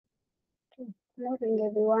Good morning,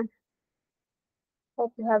 everyone.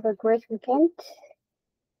 Hope you have a great weekend.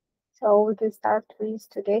 So we can start with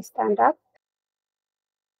today's stand-up.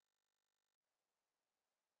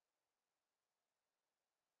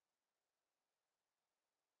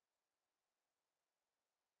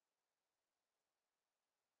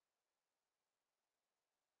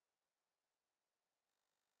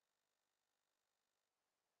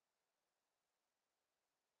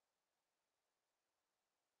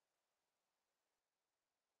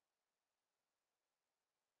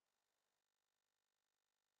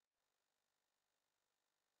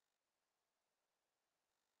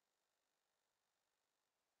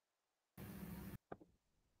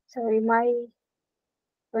 Sorry, my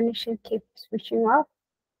connection keeps switching off.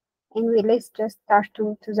 Anyway, let's just start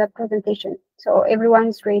to the presentation. So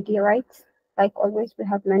everyone's ready, right? Like always, we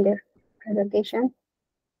have Mandir presentation.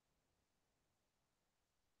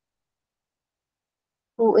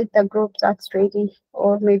 Who is the group that's ready?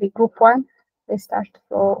 Or maybe group one? Let's start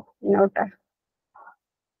so in order.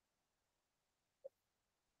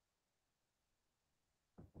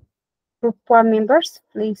 Group one members,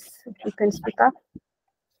 please, if you can speak up.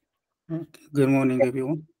 Okay. Good morning,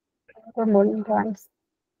 everyone. Good morning, guys.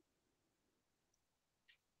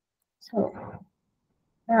 So,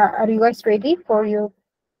 are you guys ready for your?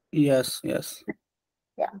 Yes. Yeah,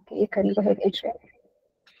 okay, you can go ahead and share.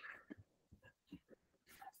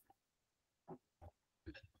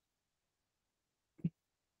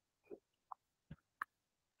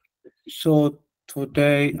 So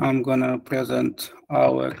today I'm gonna present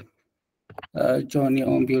our journey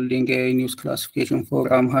on building a news classification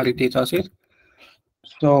for Amharic dataset.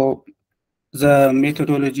 So the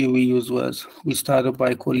methodology we used was we started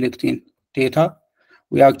by collecting data.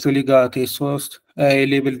 We actually got a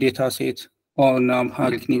labeled dataset on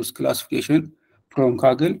Amharic news classification from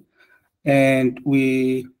Kaggle, and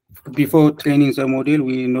before training the model,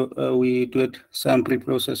 we did some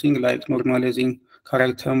pre-processing like normalizing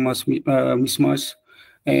character mismatch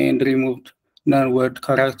and removed non-word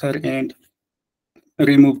character and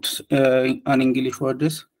removed un-English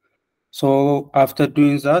words. So after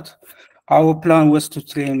doing that, our plan was to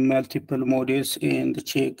train multiple models and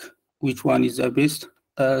check which one is the best.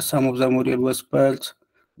 Some of the model was BERT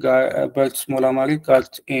small Amharic,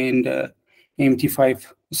 GALT, and MT5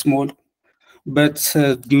 small. But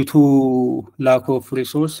due to lack of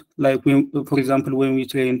resource, like for example, when we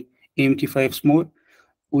train MT5 small,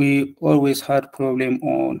 we always had problem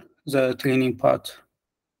on the training part.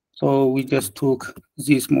 So we just took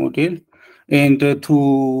this model, and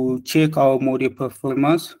to check our model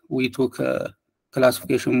performance, we took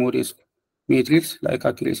classification models matrix like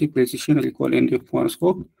accuracy, precision, recall, and F1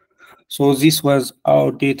 scope. So this was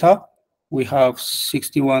our data. We have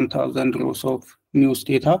 61,000 rows of news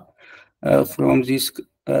data. From this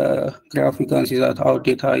graph, you can see that our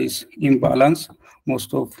data is in balance.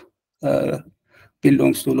 Most of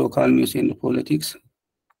belongs to local news and politics.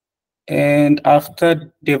 And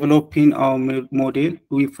after developing our model,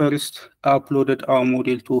 we first uploaded our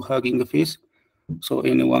model to Hugging Face, so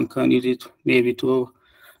anyone can use it maybe to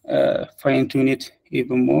fine-tune it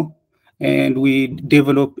even more. And we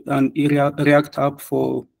developed an React app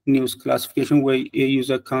for news classification where a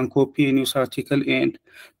user can copy a news article and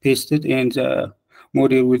paste it, and the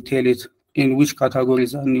model will tell it in which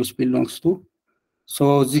categories the news belongs to.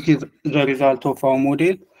 So this is the result of our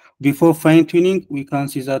model. Before fine-tuning, we can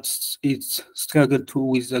see that it's struggled to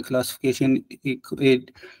with the classification.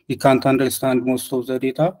 It can't understand most of the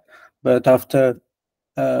data, but after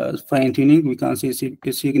fine-tuning, we can see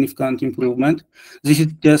a significant improvement. This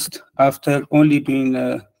is just after only doing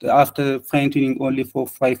after fine-tuning only for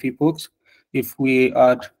 5 epochs. If we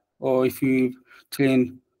add or if we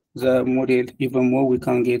train the model even more, we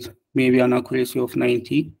can get maybe an accuracy of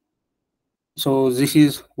 90. So this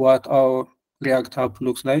is what our React app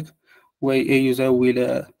looks like, where a user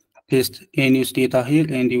will paste any news data here,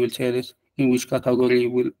 and he will tell us in which category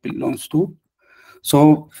it belongs to.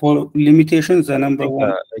 So for limitations, the number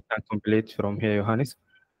one. I can complete from here, Johannes.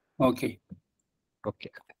 Okay.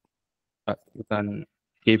 Okay. You can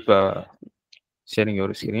keep sharing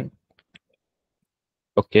your screen.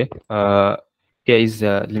 Okay. Here is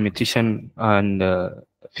the limitation and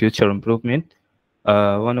future improvement.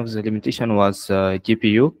 One of the limitation was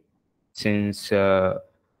GPU, since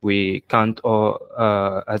we can't all,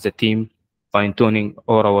 as a team, fine-tuning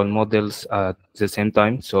all our models at the same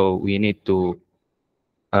time. So we need to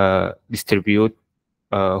distribute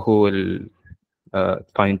who will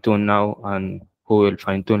fine-tune now and who will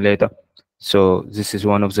fine-tune later. So this is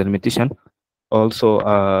one of the limitation. Also,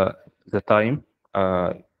 the time,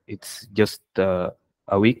 it's just a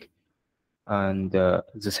week. and the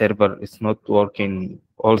server is not working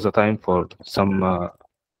all the time for some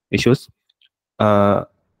issues.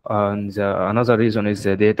 And another reason is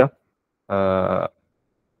the data. The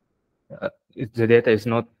data is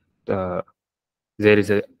not there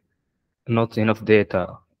is not enough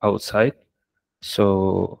data outside.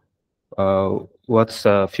 So what's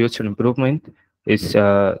future improvement is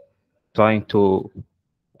trying to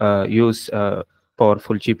use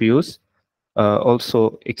powerful GPUs,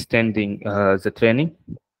 also extending the training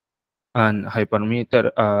and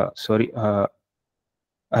hypermeter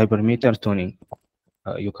tuning.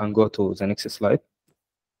 You can go to the next slide.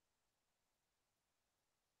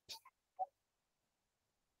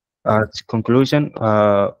 At conclusion,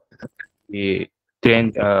 we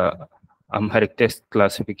trained Amharic test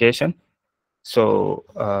classification, so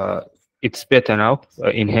it's better now,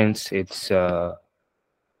 enhance its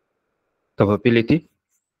capability.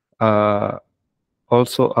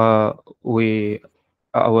 Also,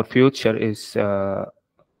 our future is to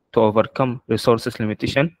overcome resources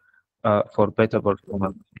limitation for better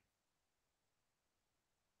performance.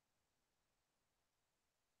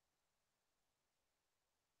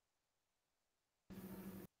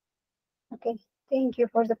 Okay, thank you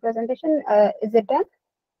for the presentation. Is it done?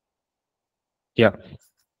 Yeah.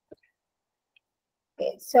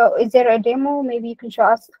 Okay, so is there a demo? Maybe you can show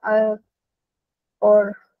us,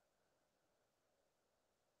 or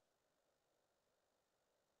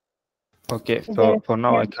Okay, is there for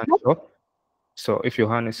now I a can demo? show. So if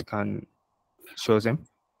Johannes can show them.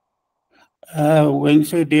 When you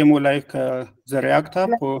say demo, like the React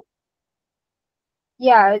app, or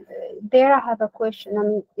Yeah, there I have a question. I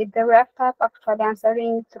mean, is the React app actually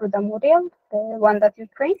answering through the model, the one that you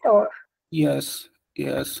trained, or? yes,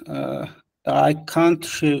 yes. I can't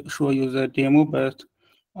show you the demo, but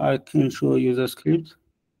I can show you the script.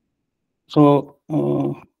 So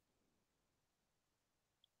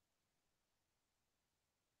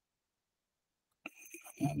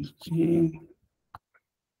let's see.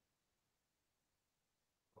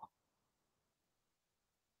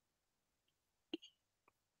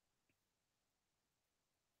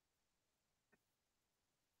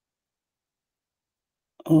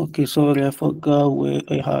 Okay, sorry, I forgot where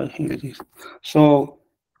I had. Here it is. So,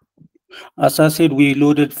 as I said, we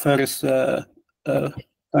loaded first. Can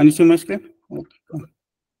you see my screen? Okay.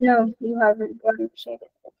 No, you haven't shared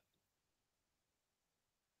it.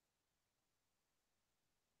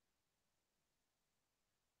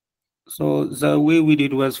 So the way we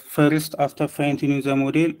did was first, after fine-tuning the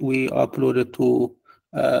model, we uploaded to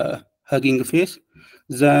Hugging Face.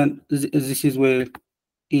 Then this is where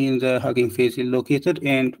in the Hugging Face is located,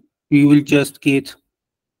 and we will just get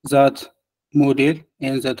that model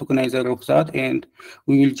and the tokenizer of that, and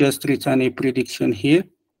we will just return a prediction here.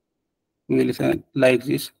 We will return like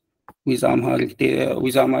this with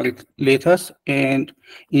Amharic letters, and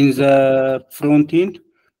in the front end,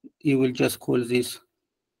 you will just call this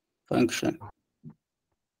function.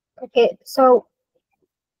 Okay, so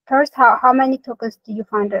first, how many tokens do you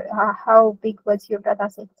find? How big was your data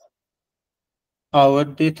set? Our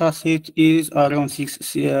data set is around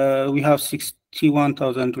we have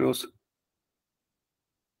 61,000 rows.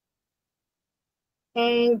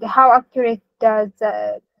 And how accurate does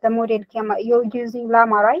the model come? You're using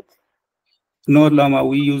Llama, right? No Llama,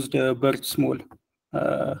 we used BERT small.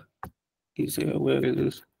 Where it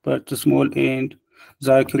is BERT small, and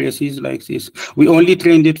the accuracy is like this. We only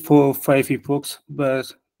trained it for 5 epochs,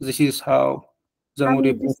 but this is how the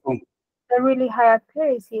model This performs. is a really high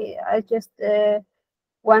accuracy. I just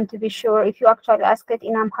want to be sure if you actually ask it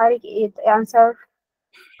in Amharic, it answers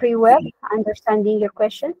pretty well, understanding your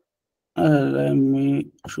question. Let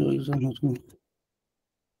me show you something.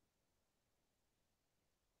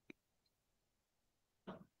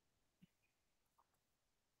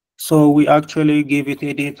 So we actually give it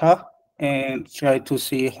a data and try to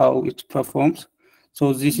see how it performs.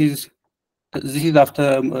 So this is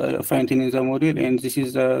after finding the model, and this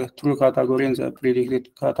is the true category and the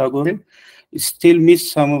predicted category. It still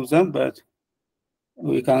miss some of them, but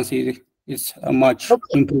we can see it's a much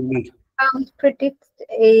improvement.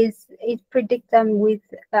 It predicts them with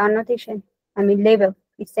annotation. I mean label.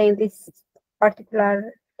 It's saying this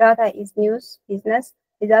particular data is news, business.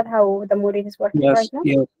 Is that how the model is working right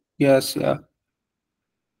now? Yes, yeah.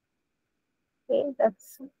 Okay,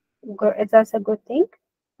 that's good. That's a good thing.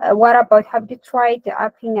 What about, have you tried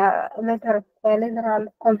having a literal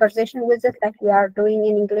conversation with it like we are doing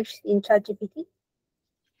in English in ChatGPT?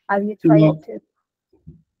 Have you tried to?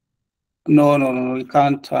 No, we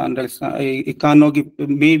can't understand. I cannot give,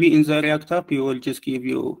 maybe in the React app, you will just give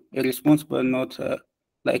you a response, but not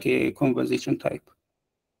like a conversation type.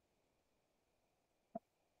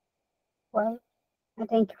 Well,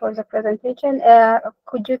 thank you for the presentation.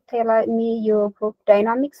 Could you tell me your group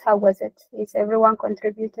dynamics? How was it? Is everyone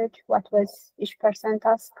contributed? What was each person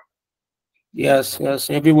task? Yes,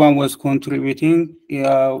 everyone was contributing.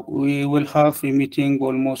 Yeah, we will have a meeting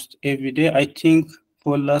almost every day. I think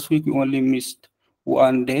for last week we only missed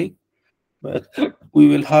one day, but we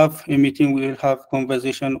will have a meeting. We will have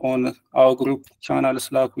conversation on our group channel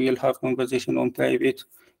Slack. We will have conversation on private.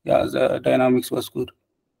 Yeah, the dynamics was good.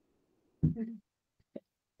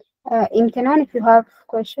 Imtinan, if you have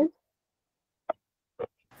questions.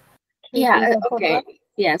 Yeah, okay.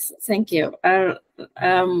 Yes, thank you.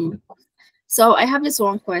 So I have this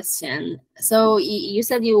one question. So you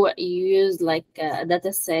said you used like a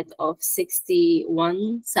data set of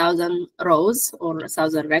 61,000 rows or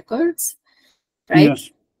 1,000 records, right? Yes.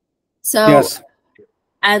 So yes.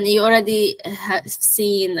 And you already have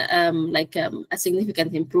seen a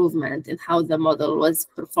significant improvement in how the model was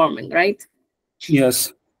performing, right?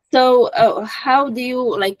 Yes. So how do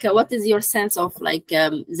you what is your sense of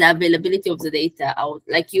the availability of the data out?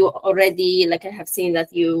 Like you already, I have seen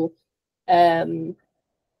that you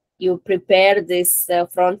you prepare this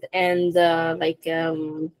front end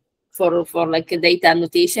for like a data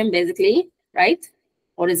annotation basically, right?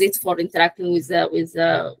 Or is it for interacting with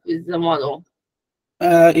the model?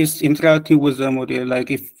 It's interacting with the model.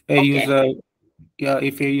 Like if a user,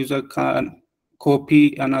 if a user can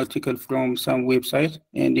copy an article from some website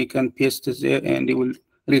and they can paste it there and they will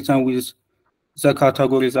return with the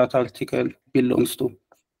category that article belongs to.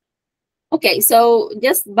 Okay, so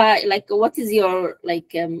just by what is your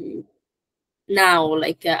now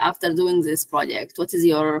after doing this project, what is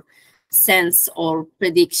your sense or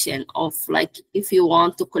prediction of if you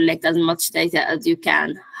want to collect as much data as you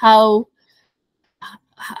can, how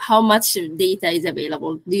much data is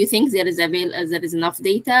available? Do you think there is enough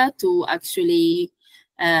data to actually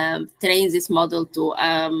train this model to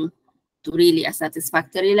really a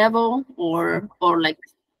satisfactory level, or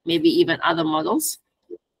maybe even other models?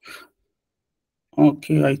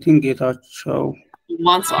 Okay, I think Getachew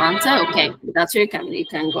wants to answer. Okay, that's you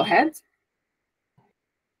can go ahead.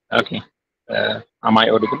 Okay. Am I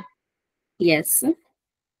audible? Yes.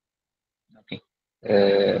 Okay.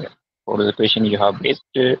 For the question you have raised,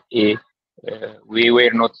 we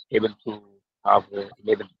were not able to have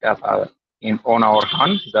labeled data on our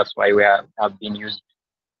hand. That's why we have been using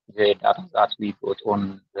the data that we got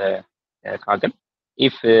on the Kaggle.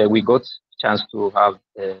 If we got chance to have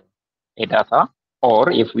a data,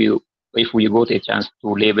 or if we got a chance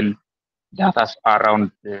to label data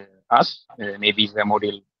around us, maybe the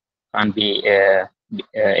model can be a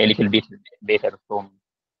little bit better from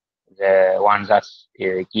the one that's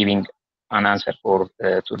giving an answer for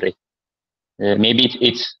today. Maybe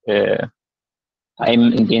it's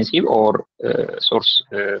time intensive or source.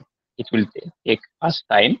 It will take us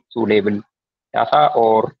time to label data,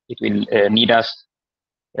 or it will need us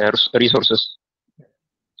resources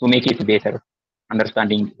to make it better,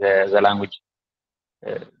 understanding the language.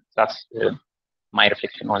 That's my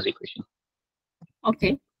reflection on the question.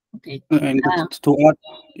 Okay. Okay. And to add,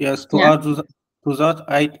 yes, to add to that,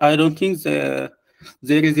 I don't think there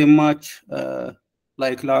is a much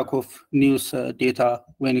lack of news data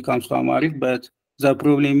when it comes to Amharic, but the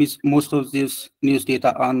problem is most of these news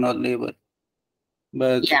data are not labeled.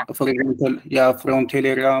 But for example, from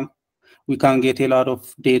Telegram, we can get a lot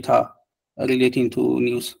of data relating to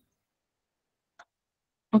news.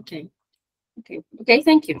 Okay.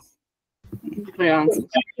 Thank you for your answer.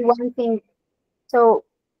 One thing. So,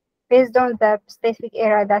 based on the specific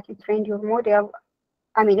area that you trained your model,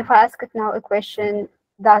 I mean, if I ask it now a question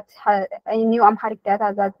that has a new Amharic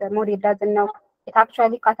data that the model doesn't know, it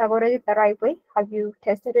actually categorizes it the right way. Have you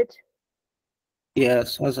tested it?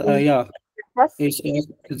 Yes,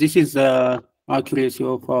 this is the accuracy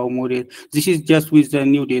of our model. This is just with the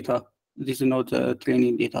new data. This is not the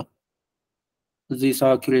training data. This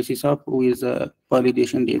accuracy is up with the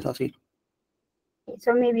validation data set.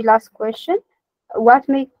 So maybe last question. What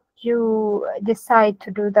made you decide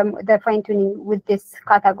to do the fine-tuning with this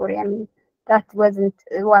category? I mean, that wasn't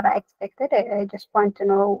what I expected. I just want to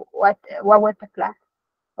know what was the plan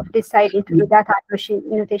of deciding to do data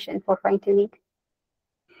annotation for fine-tuning?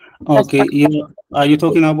 Okay, are you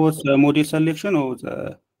talking about the model selection or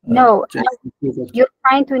the no? Your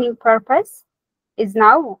fine-tuning purpose is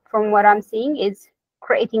now, from what I'm seeing, is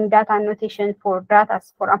creating data annotation for data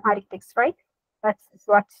for Amharic text, right? That's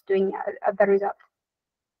what's doing at the result.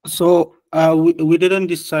 So we didn't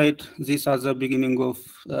decide this at the beginning of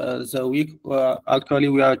the week. Actually,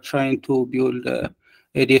 we are trying to build a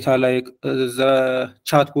data like the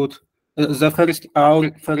chatbot.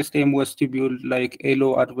 Our first aim was to build like a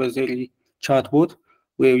low adversary chatbot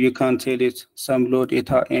where you can tell it some low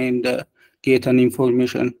data and get an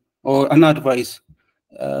information or an advice.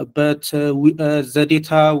 But the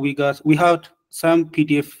data we had some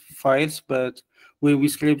PDF files, but when we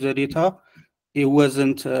scraped the data, it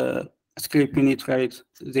wasn't scraping it right.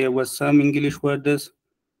 There was some English words.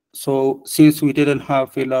 So since we didn't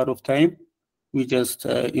have a lot of time, we just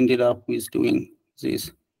ended up with doing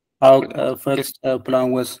this. Our first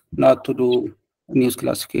plan was not to do news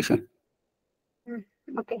classification.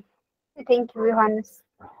 Okay. Thank you, Johannes.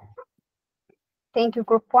 Thank you,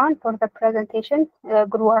 Group 1, for the presentation.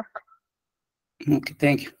 Good work. Okay,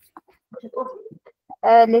 thank you.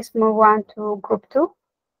 Let's move on to Group 2.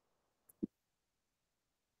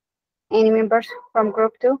 Any members from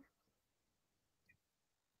Group 2?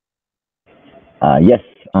 Yes,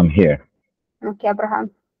 I'm here. Okay,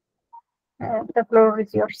 Abraham. The floor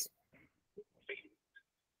is yours.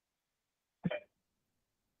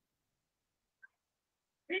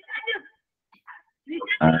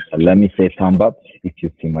 Let me say thumb up if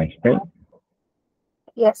you see my screen.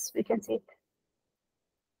 Yes, we can see it.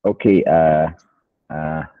 Okay,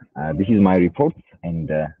 this is my report, and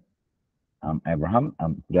I'm Abraham.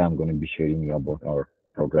 Today I'm going to be sharing you about our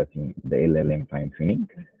progress in the LLM fine tuning.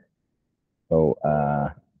 So,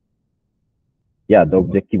 yeah, the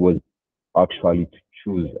objective was actually to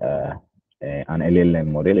choose an LLM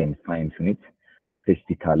model and fine tune it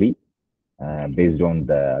statistically based on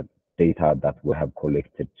the data that we have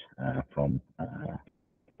collected from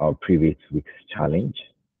our previous week's challenge.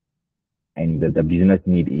 And the business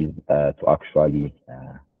need is to actually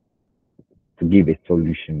to give a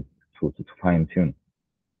solution to fine tune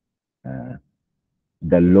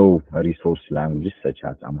the low resource languages such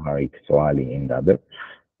as Amharic, Swahili, and other,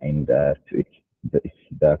 and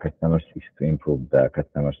the customers is to improve the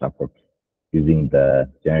customer support using the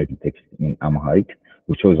generated text in Amharic,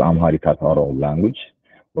 which was Amharic as our own language.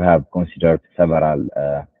 We have considered several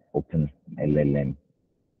open LLM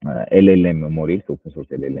models, open source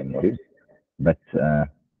LLM models, but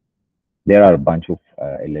there are a bunch of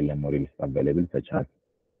LLM models available, such as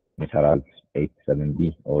Natural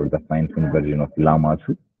 7D or the fine-tuned version of Llama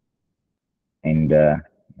 2. And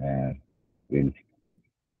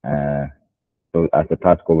so as a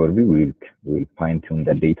task overview, we'll fine-tune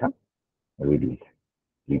the data with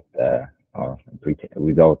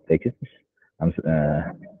without text.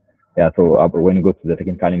 Yeah, so when you go to the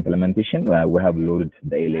technical implementation, we have loaded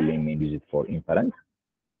the LLM and used it for inference.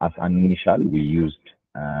 As an initial, we used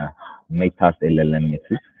MakeTask LLM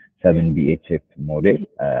 7BHF model.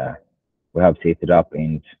 We have set it up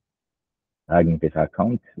in Hugging Face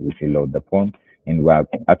account, we fill out the form, and we have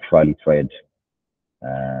actually tried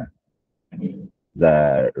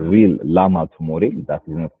the real Llama 2 model that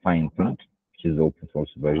is not fine-tuned, which is the open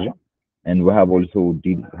source version. And we have also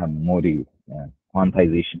did model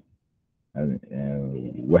quantization.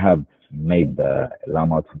 We have made the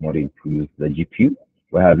Llama 2 model to use the GPU.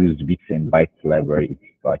 We have used bits and bytes library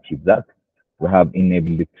to achieve that. We have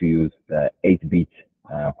enabled it to use the 8-bit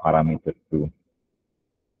parameter to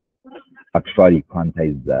actually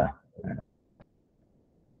quantize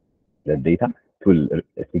the data to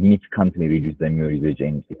significantly reduce the memory usage,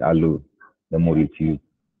 and it allows the model to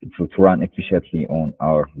run efficiently on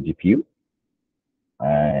our GPU.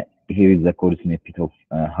 Here is the code snippet of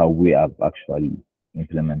how we have actually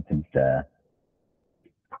implemented the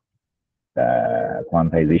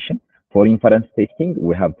quantization. For inference testing,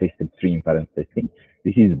 we have tested 3 inference testing.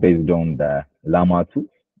 This is based on the Llama 2,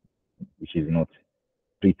 which is not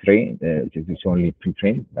pre-trained, it's only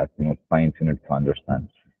pre-trained, that's not fine-tuned to understand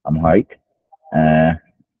Amharic.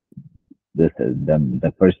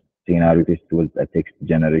 The first scenario test was a text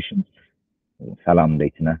generation, Salam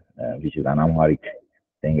Deitna, which is an Amharic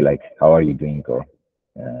saying like, how are you doing, or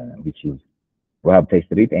which is, we have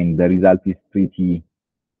tested it, and the result is pretty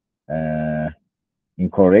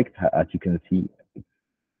incorrect. As you can see, it's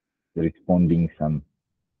responding some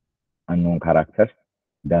unknown characters,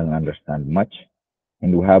 doesn't understand much.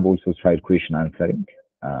 And we have also tried question answering.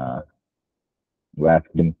 We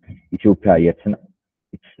asked them Ethiopia Yetna.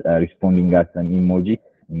 It's responding as an emojis,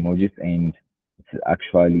 and it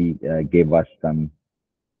actually gave us some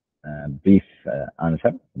brief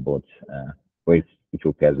answer about where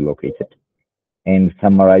Ethiopia is located. And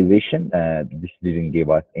summarization, this didn't give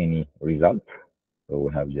us any result, so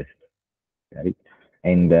we have just got it.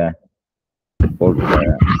 And for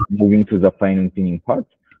moving to the fine tuning part,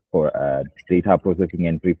 for data processing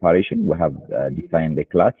and preparation, we have defined a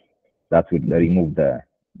class that will remove the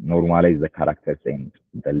normalize the characters and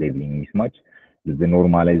the labeling mismatch. The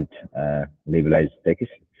normalized labelized text,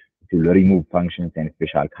 it will remove functions and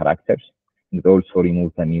special characters. It also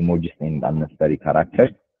removed some emojis and unnecessary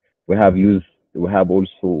characters. We have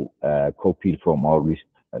also copied from our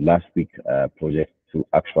last week project to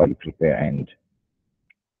actually prepare and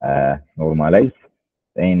normalize.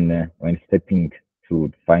 And when stepping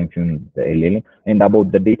to fine-tune the LLM. And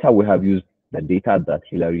about the data, we have used the data that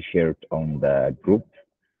Hillary shared on the group,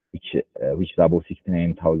 which is about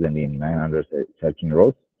 69,913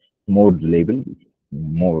 rows. More labeled,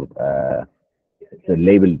 more it's a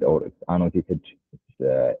labeled or it's annotated. It's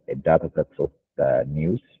a data set of the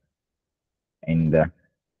news. And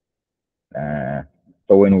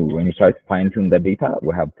so when we try to fine-tune the data,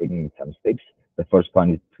 we have taken some steps. The first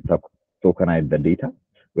one is to tokenize the data.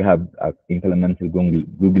 We have implemented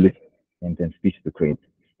Google sentence speech to create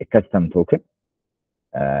a custom token.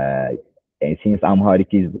 And since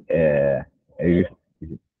Amharic is,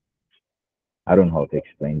 I don't know how to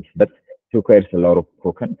explain this, but it requires a lot of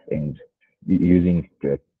tokens, and using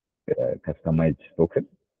customized token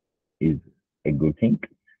is a good thing.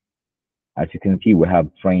 As you can see, we have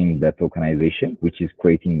trained the tokenization, which is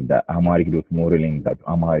creating the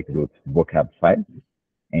Amharic.modeling.amharic.vocab file.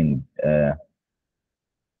 And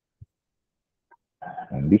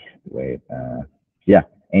this way, yeah.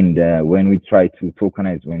 And when we try to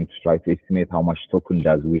tokenize, when we try to estimate how much token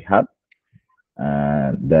does we have,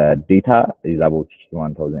 the data is about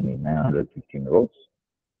 61,915 rows.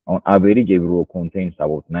 On average, every row contains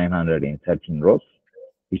about 913 rows,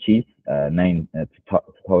 which is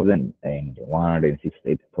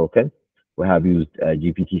 2,168 tokens. We have used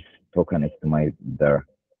GPT's token estimator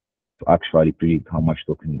to actually predict how much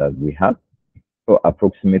token does we have. So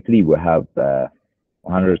approximately we have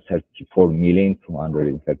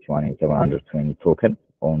 134,231,720 tokens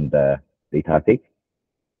on the data take.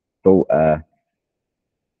 So I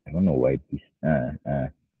don't know why this.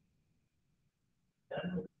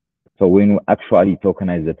 So when we actually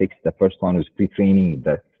tokenize the text, the first one was pre-training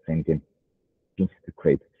the sentence to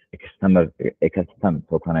create a custom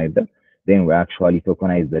tokenizer. Then we actually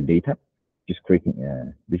tokenize the data, just creating.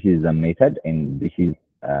 This is the method, and this is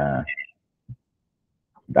the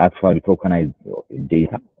actually tokenized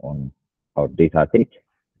data on our data take.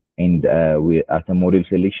 And we, as a model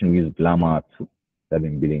selection, we use Llama 2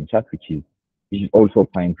 7 billion chat, which is also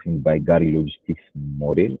fine-tuned by Gary Logistics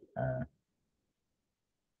model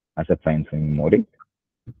as a fine-tuning model.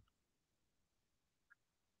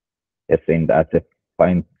 Yes, and as a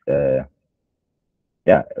fine,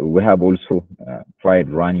 yeah, we have also tried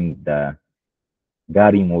running the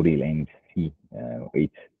Gary model and see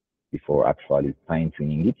it before actually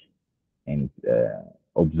fine-tuning it, and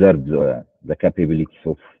observe the capabilities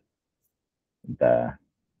of the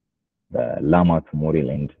Llama 2 model,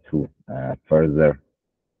 and to further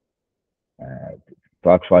to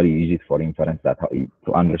actually use it for inference, that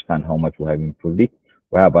to understand how much we have improved it.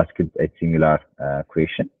 We have asked a similar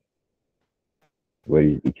question, where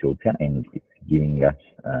is Ethiopia, and it's giving us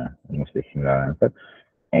almost a similar answer.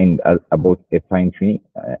 And about the fine-tuning,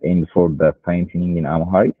 and for the fine-tuning in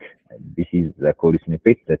Amharic, this is the code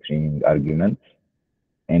snippet, the training argument,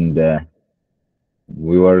 and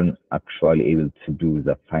we weren't actually able to do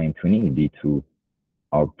the fine-tuning due to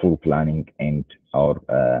our poor planning and our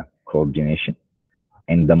coordination.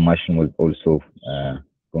 And the machine was also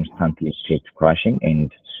constantly kept crashing,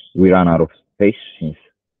 and we ran out of space since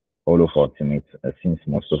all of our teammates, since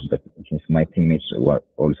my teammates were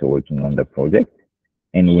also working on the project.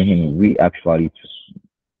 And when we actually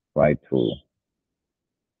tried to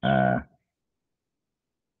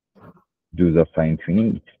do the fine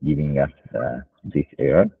tuning, it's giving us this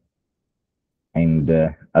error. And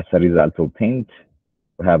as a result obtained,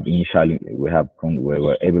 we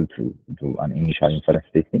were able to do an initial inference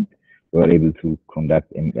testing. We were able to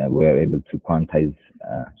conduct, and we were able to quantize.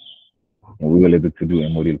 We were able to do a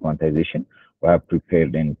model quantization. We have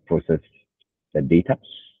prepared and processed the data.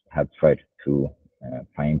 We have tried to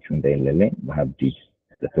fine-tune the LLM. We have did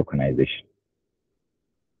the tokenization.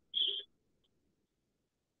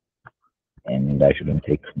 And I shouldn't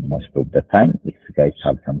take most of the time. If you guys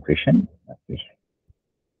have some questions, please.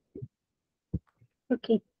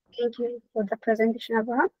 Okay, thank you for the presentation,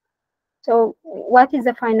 Abraham. So what is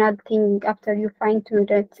the final thing after you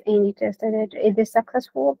fine-tuned it and you tested it? Is it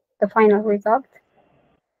successful, the final result?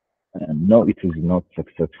 No, it is not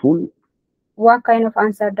successful. What kind of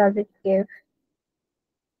answer does it give?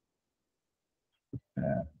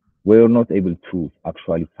 We are not able to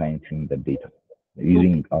actually fine-tune the data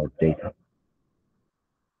using our data.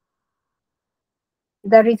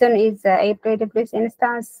 The reason is a place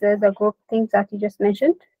instance, the group things that you just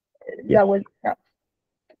mentioned. Yes. That was.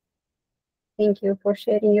 Thank you for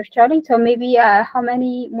sharing your challenge. So maybe how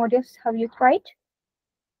many modules have you tried?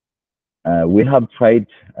 We have tried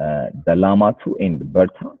the Llama 2 and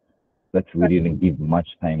Berta, but we didn't give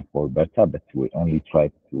much time for Berta, but we only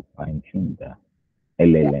tried to fine-tune the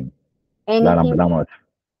LLM. Anything? Llama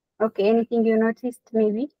 2. Okay, anything you noticed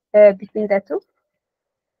maybe between the two?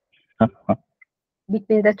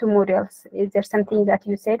 Between the two models, is there something that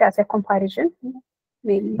you said as a comparison?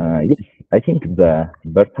 Maybe. Yes, I think the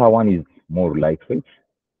Berta one is more lightweight.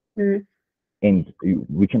 And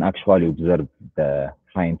we can actually observe the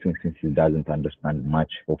fine-tune since it doesn't understand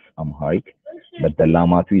much of Amharic. But the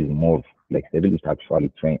Llama 2 is more flexible. It's actually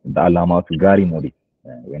trained. The Llama 2 Gari Morit.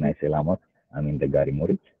 When I say Llama 2, I mean the Gari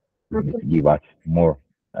Morit. It gives us more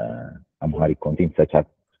Amharic content, such as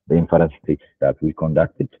the inference text that we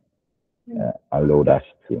conducted allowed us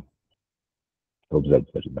to observe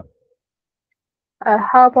the result.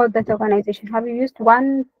 How about the tokenization? Have you used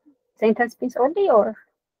one sentence piece only, or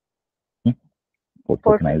for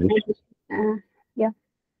tokenization? Yeah.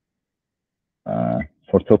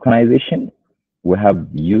 For tokenization, we have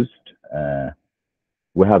used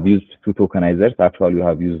two tokenizers. Actually, we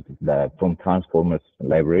have used the from Transformers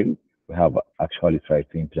library. We have actually tried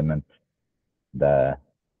to implement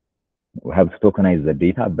we have to tokenize the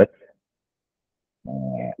data, but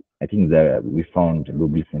I think that we found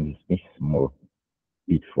W7D1 is more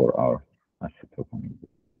fit for our asset tokenization.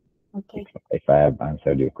 Okay. If I have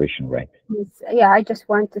answered your question right. Yes. Yeah, I just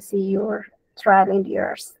want to see your trial and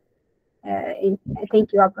errors.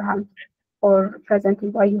 Thank you, Abraham, for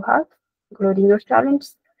presenting what you have, including your challenge.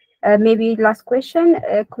 Maybe last question,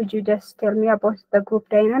 could you just tell me about the group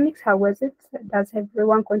dynamics? How was it? Does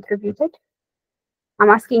everyone contributed? I'm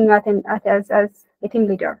asking you as a team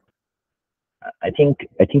leader. I think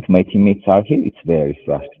my teammates are here. It's very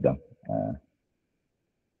fast them.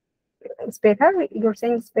 It's better? You're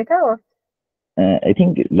saying it's better, or? I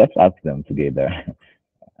think let's ask them together.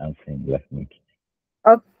 I'm saying let's meet.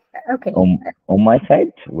 Okay. On my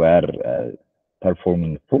side, we're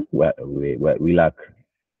performing full. We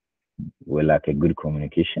lack a good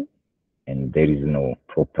communication, and there is no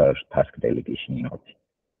proper task delegation in our team.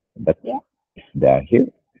 But if they are here,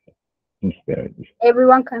 it's very.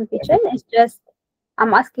 Everyone can pitch in. It's just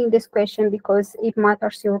I'm asking this question because it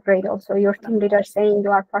matters your grade. Also, your team leader saying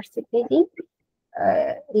you are participating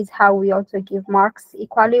is how we also give marks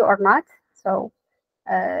equally or not. So.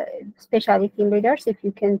 Especially team leaders, if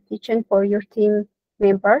you can pitch in for your team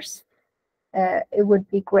members, it would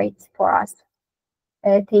be great for us.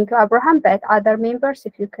 Thank you, Abraham. But other members,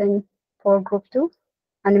 if you can, for group 2,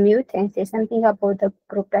 unmute and say something about the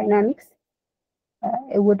group dynamics,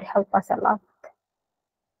 it would help us a lot.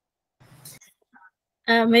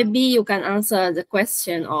 Maybe you can answer the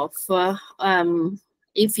question of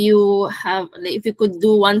if you could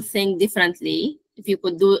do one thing differently. If you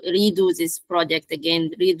could redo this project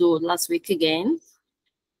again, redo last week again,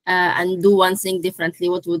 and do one thing differently,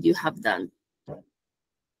 what would you have done?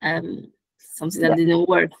 Something that didn't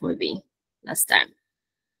work maybe last time.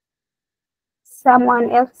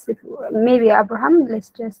 Someone else, maybe Abraham, let's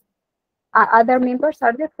just, other members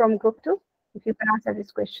are there from group 2? If you can answer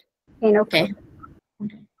this question. Okay.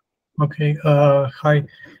 Okay, hi.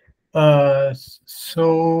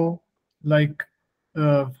 So like,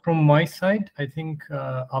 from my side, I think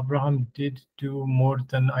Abraham did do more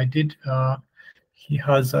than I did. He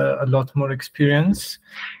has a lot more experience.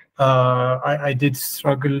 I did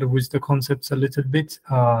struggle with the concepts a little bit.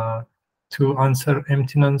 To answer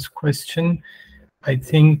Emtinan's question, I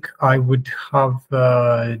think I would have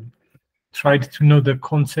tried to know the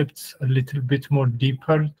concepts a little bit more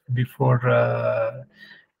deeper before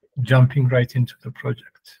jumping right into the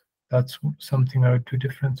project. That's something I would do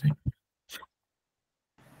differently.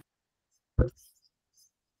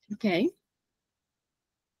 Okay.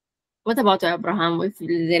 What about Abraham? If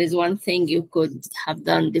there is one thing you could have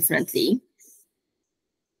done differently,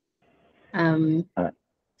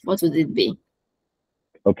 what would it be?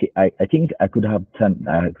 Okay, I think I could have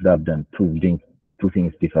done two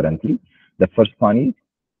things differently. The first one is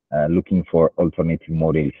looking for alternative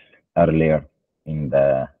models earlier in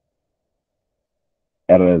the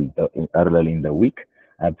week.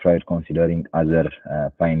 I've tried considering other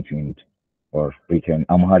fine-tuned or written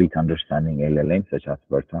Amharic understanding LLMs such as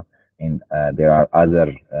Berta, and there are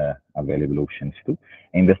other available options too.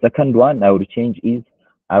 And the second one I would change is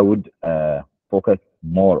I would focus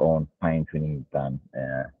more on fine-tuning than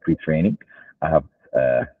pre-training. I have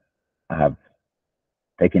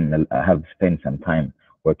spent some time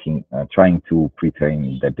working, trying to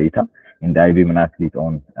pre-train the data, and I even asked it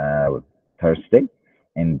on Thursday,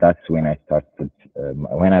 and that's when I started,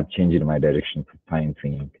 when I've changed my direction to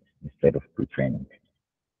fine-tuning instead of pre-training.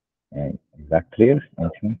 Is that clear?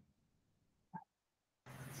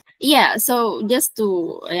 Yeah, so just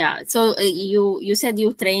to so you said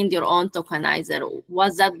you trained your own tokenizer.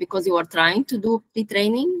 Was that because you were trying to do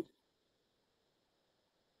pre-training?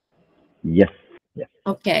 Yes. Yes.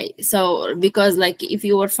 Okay, so because like if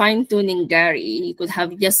you were fine-tuning Gary, you could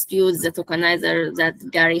have just used the tokenizer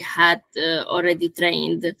that Gary had already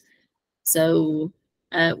trained. So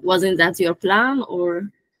wasn't that your plan,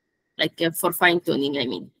 or like for fine-tuning, I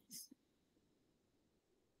mean?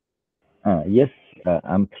 Yes,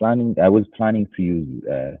 I was planning to use.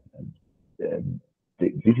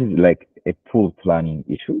 This is like a pool planning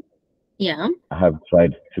issue. Yeah. I have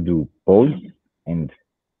tried to do both, and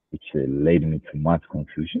which led me to much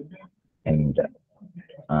confusion. And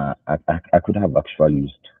I could have actually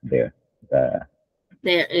used their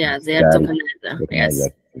Their Gary tokenizer. Yes.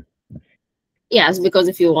 tokenizer. Yes, because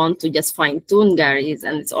if you want to just fine tune Gary's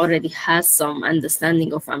and it already has some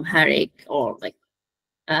understanding of Amharic, or like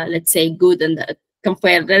let's say good and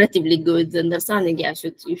compare relatively good understanding, yeah,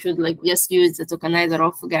 you should like just use the tokenizer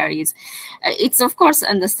of Gary's. It's of course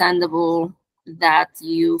understandable that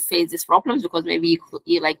you face these problems because maybe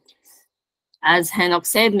you like, as Hanok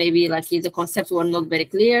said, maybe like the concepts were not very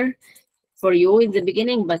clear for you in the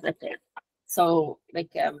beginning, but okay. So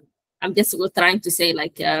like I'm just trying to say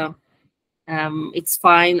like it's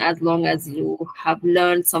fine as long as you have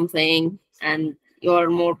learned something and you're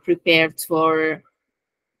more prepared for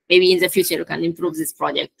maybe in the future you can improve this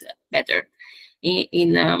project better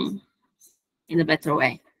in a better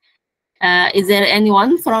way. Is there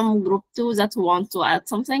anyone from group 2 that want to add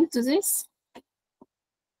something to this?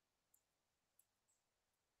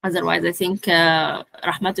 Otherwise, I think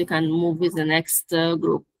Rahmat, we can move with the next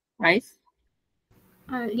group, right?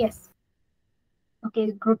 Yes.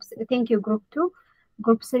 Okay, groups. Thank you, group 2.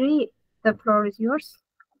 Group 3, the floor is yours.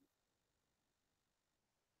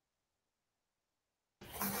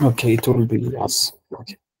 Okay, it will be us.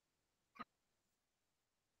 Okay.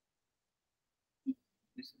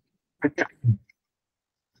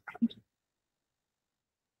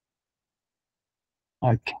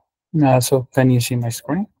 Okay. So can you see my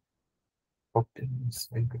screen? Okay, that's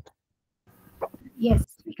very good. Yes,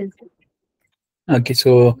 we can see. Okay,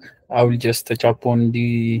 so I will just touch up on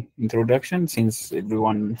the introduction since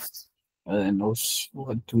everyone knows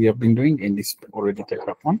what we have been doing and is already touched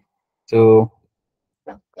up on. So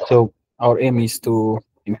our aim is to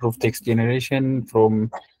improve text generation from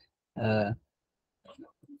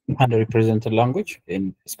underrepresented language,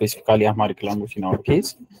 and specifically Amharic language in our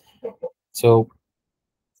case. So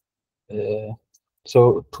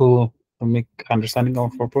to make understanding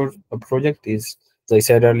of our project is, as I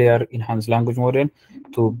said earlier, enhance language model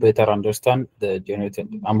to better understand the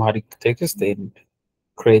generated Amharic text and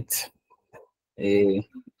create a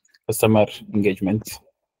customer engagement.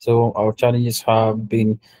 So our challenges have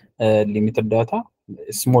been limited data,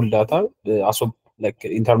 small data, also like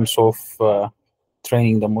in terms of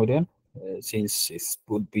training the model, since it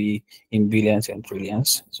would be in billions and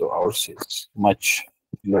trillions. So ours is much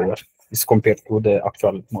lower as compared to the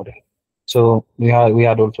actual model. So we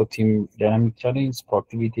had also team dynamic challenge,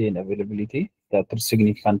 productivity and availability that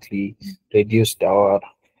significantly reduced our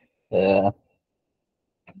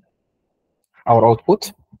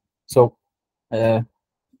output. So the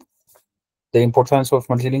importance of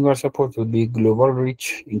multilingual support would be global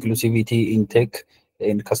reach, inclusivity in tech,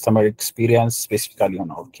 and customer experience, specifically on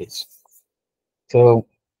our case. So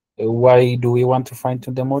why do we want to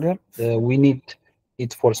fine-tune the model? We need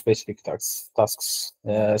it for specific tasks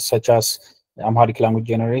such as Amharic language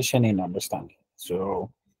generation and understanding. So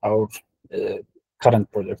our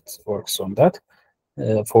current project works on that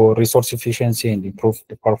for resource efficiency and improve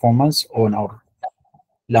the performance on our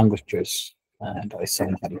language choice and I say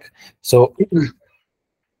Amharic. So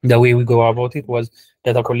the way we go about it was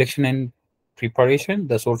data collection and preparation.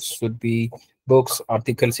 The source should be books,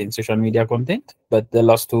 articles, and social media content, but the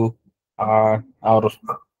last two are our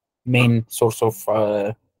main source of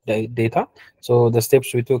data. So the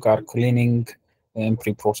steps we took are cleaning and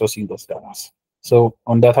pre-processing those data. So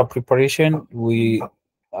on data preparation,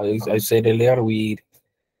 as I said earlier, we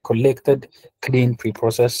collected, clean,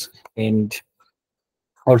 pre-process, and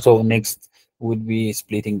also next would be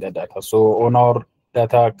splitting the data. So on our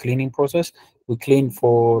data cleaning process, we clean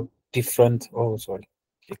for different, oh, sorry,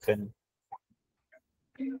 you can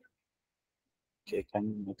make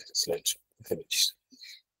a slide.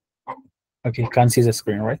 Okay, you can see the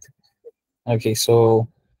screen, right? Okay, so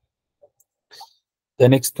the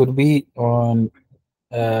next would be on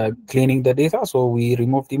cleaning the data. So we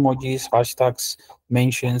removed emojis, hashtags,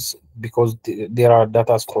 mentions, because there are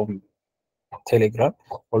data from Telegram,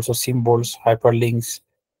 also symbols, hyperlinks,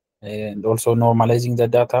 and also normalizing the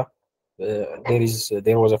data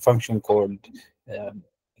there was a function called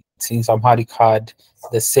since Amharic had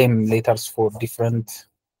the same letters for different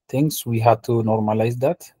things, we had to normalize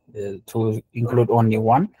that to include only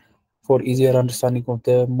one for easier understanding of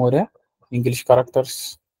the model, English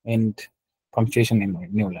characters, and punctuation in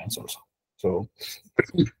new lines also. So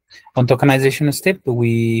on tokenization step,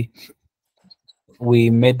 we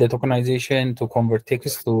made the tokenization to convert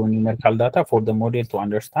text to numerical data for the model to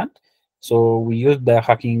understand. So we used the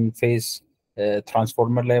hacking phase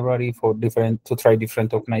transformer library for to try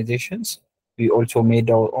different tokenizations. We also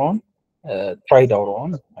made our own, tried our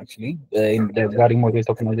own actually. In the Gary model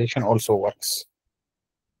tokenization also works.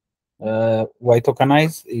 Why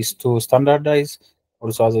tokenize is to standardize.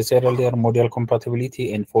 Also, as I said earlier, model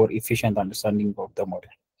compatibility and for efficient understanding of the model.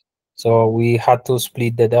 So we had to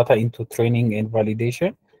split the data into training and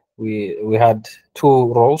validation. We had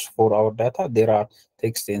two rows for our data. There are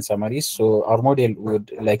text and summaries. So our model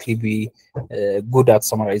would likely be good at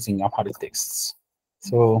summarizing Amharic texts.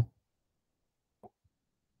 So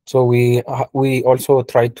we also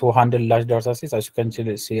tried to handle large data sets. As you can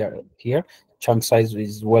see here, chunk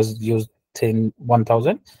size was used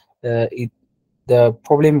 1,000. The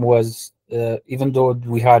problem was even though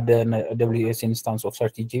we had an AWS instance of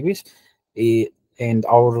 30 GBs, and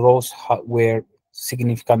our rows were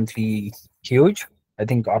significantly huge. I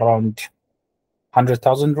think around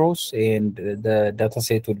 100,000 rows, and the data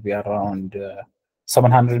set would be around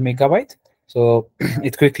 700 megabyte. So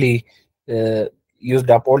it quickly used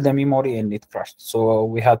up all the memory and it crashed. So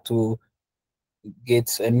we had to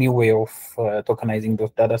get a new way of tokenizing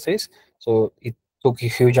those data sets. So it took a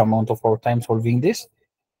huge amount of our time solving this.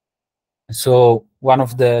 So one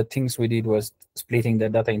of the things we did was splitting the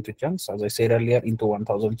data into chunks, as I said earlier, into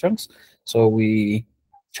 1,000 chunks. So we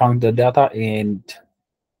chunked the data, and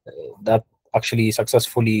that actually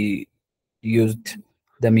successfully used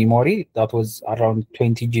the memory. That was around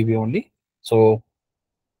 20 GB only. So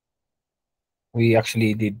we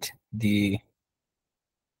actually did the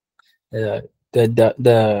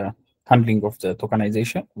handling of the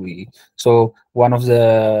tokenization. So one of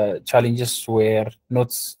the challenges were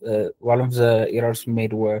not one of the errors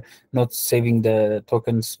made were not saving the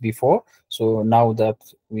tokens before. So now that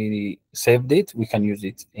we saved it, we can use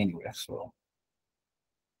it anywhere. So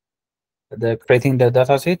creating the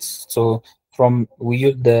data sets. So we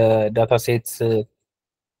use the data sets the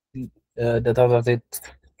dataset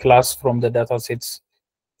class from the datasets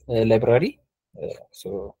library.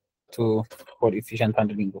 So for efficient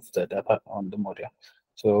handling of the data on the model.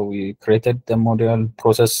 So we created the model,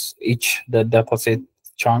 process the dataset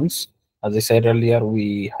chunks. As I said earlier,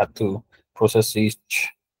 we had to process each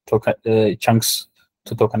chunks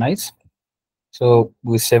to tokenize. So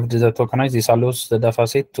we saved the tokenize. This allows the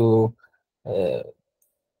dataset to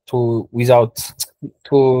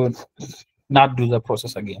not do the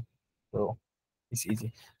process again. So it's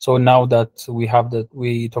easy. So now that we have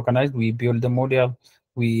we tokenized, we build the model.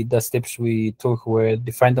 The steps we took were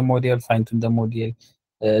define the model, fine tune the model.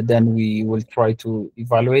 Then we will try to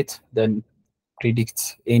evaluate, then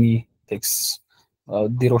predict any text,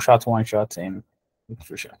 0 shot, 1 shot, and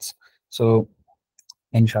 3 shots. So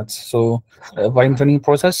n shots. So fine tuning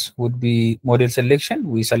process would be model selection.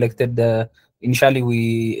 We selected initially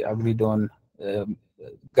we agreed on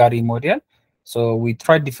Gary model. So we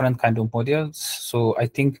tried different kind of models. So I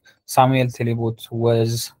think Samuel Telebot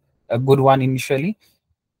was a good one initially.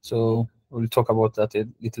 So we'll talk about that a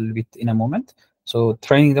little bit in a moment. So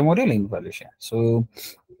training the model and evaluation. So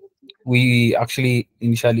we actually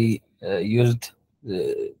initially used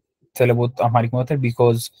Telebot Amharic model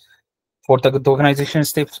because for the tokenization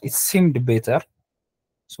steps, it seemed better.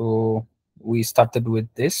 So we started with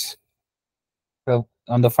this. So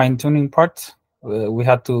on the fine tuning part, we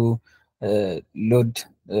had to load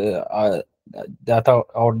our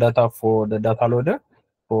data for the data loader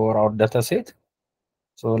for our data set.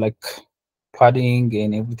 So like padding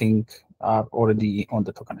and everything are already on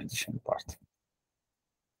the tokenization part.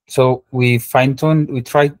 So we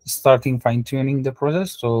tried starting fine tuning the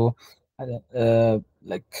process. So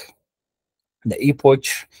like the epoch,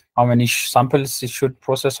 how many samples it should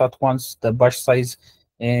process at once, the batch size,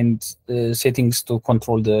 and settings to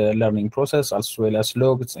control the learning process, as well as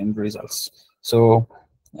logs and results. So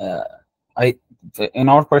in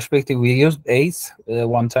our perspective, we used 8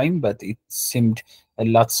 one time, but it seemed a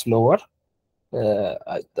lot slower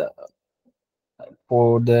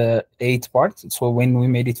for the 8 part. So when we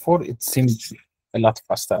made it 4, it seemed a lot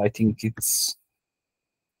faster. I think it's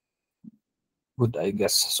good, I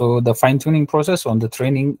guess. So the fine-tuning process on the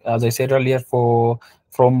training, as I said earlier,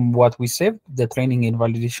 from what we saved, the training and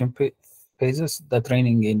validation phases, the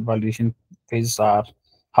training and validation phases are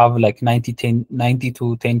have like 90 to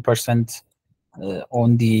 10%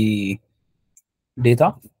 on the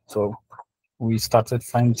data. So we started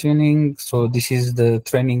fine tuning. So this is the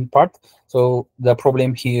training part. So the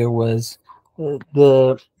problem here was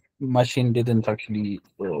the machine didn't actually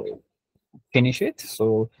finish it.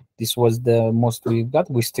 So this was the most we've got.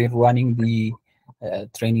 We're still running the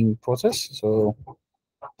training process. So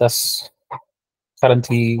that's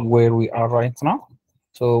currently where we are right now.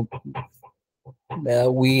 So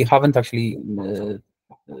we haven't actually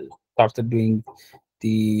started doing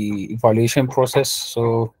the evaluation process.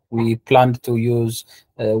 So we planned to use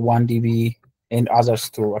 1DB and others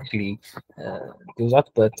to actually do that.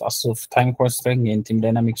 But as of time constraint and team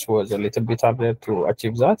dynamics was a little bit harder to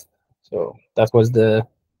achieve that. So that was the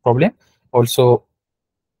problem. Also,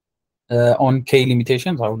 on K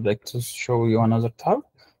limitations, I would like to show you another tab.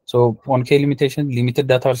 So on K limitation, limited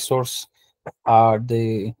data source are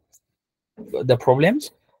the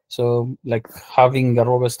problems. So like having a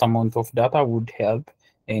robust amount of data would help,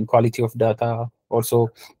 and quality of data also.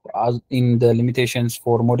 As in the limitations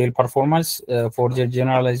for model performance, for the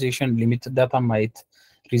generalization, limited data might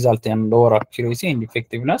result in lower accuracy and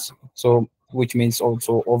effectiveness. So which means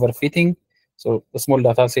also overfitting. So a small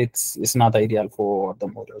data set is not ideal for the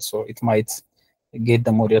model. So it might get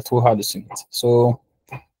the model to hallucinate. So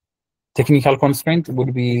technical constraint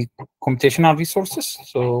would be computational resources.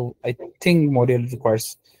 So I think model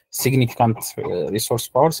requires significant resource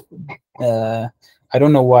powers. I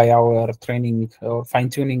don't know why our training or fine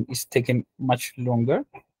tuning is taking much longer.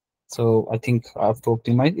 So I think I have to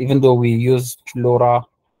optimize. Even though we used LoRa,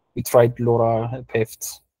 we tried LoRa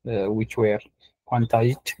PEFs, which were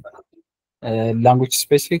quantized, language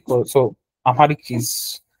specific. So Amharic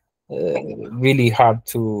is really hard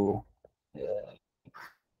to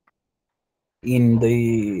in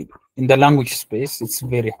the language space. It's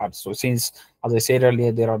very hard. So since, as I said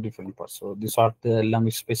earlier, there are different parts. So these are the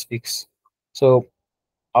language specifics. So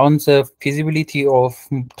on the feasibility of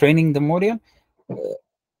training the model,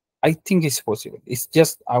 I think it's possible. It's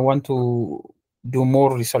just I want to do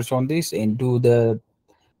more research on this and do the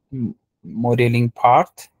modeling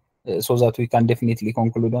part so that we can definitely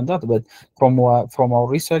conclude on that. But from our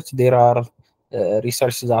research, there are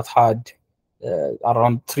research that had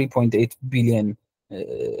around 3.8 billion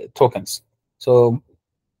tokens. So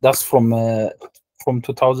that's from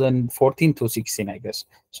 2014 to 16, I guess.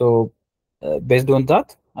 So based on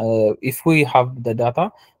that, if we have the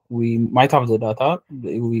data, we might have the data.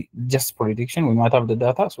 We just prediction. We might have the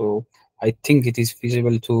data. So I think it is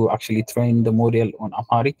feasible to actually train the model on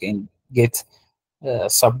Amharic and get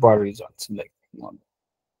subpar results, like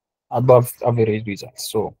above average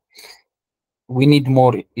results. So we need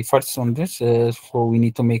more efforts on this. So we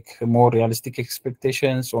need to make more realistic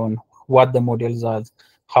expectations on what the models are,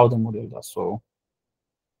 how the models are.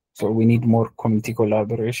 So we need more community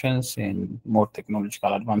collaborations and more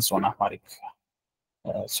technological advance on Amharic.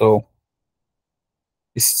 So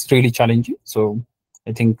it's really challenging. So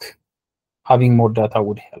I think having more data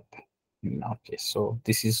would help in our case. So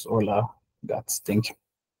this is all I got. Thank you.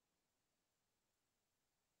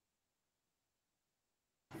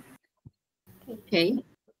 Okay.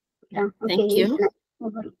 Yeah, Thank you.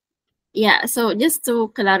 Over. Yeah, so just to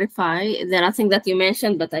clarify, there are things that you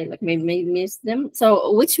mentioned, but I like maybe missed them.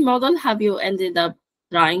 So which model have you ended up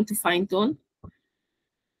trying to fine tune?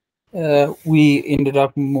 We ended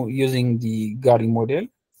up using the Gary model.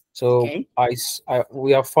 So Okay.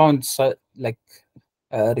 we have found like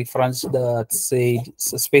a reference that said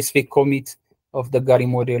a specific commit of the Gary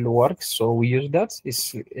model works. So we use that.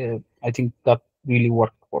 I think that really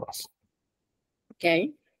worked for us.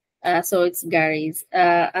 Okay. So it's Gary's.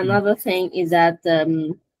 Another thing is that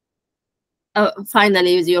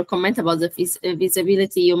finally, with your comment about the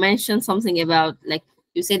visibility, you mentioned something about, like,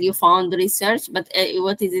 you said you found research, but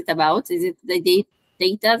what is it about? Is it the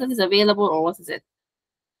data that is available, or what is it?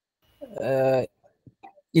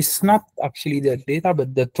 It's not actually the data,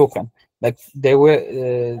 but the token. Like they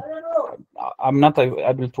were, I'm not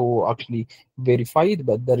able to actually verify it,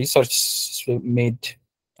 but the research made,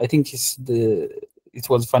 I think it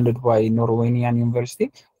was funded by Norwegian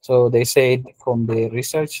University. So they said from the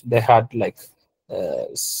research they had like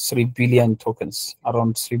 3 billion tokens,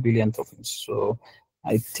 around 3 billion tokens. So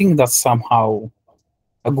I think that's somehow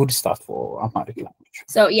a good start for Amharic language.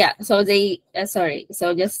 So yeah, so they sorry.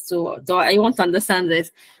 So just so I want to understand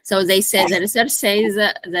this. So they said the research says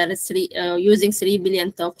there is using 3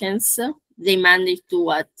 billion tokens. They managed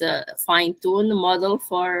to fine tune the model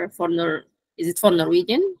for is it for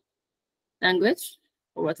Norwegian language,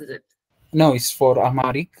 or what is it? No, it's for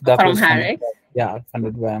Amharic. That From was funded. Amharic.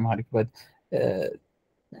 Funded by Amharic. But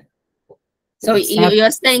So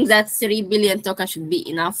you're saying that 3 billion tokens should be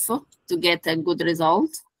enough to get a good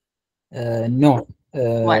result? No.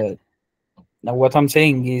 What? Now what I'm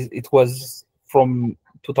saying is it was from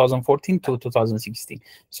 2014 to 2016.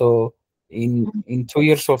 So in 2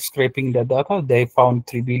 years of scraping the data, they found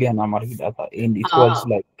 3 billion Amharic data, and it was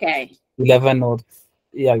like okay. 11 or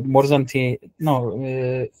more than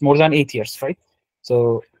more than 8 years, right?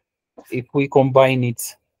 So if we combine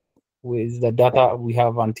it with the data we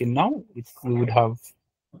have until now, we would have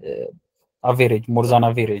more than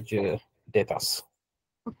average data.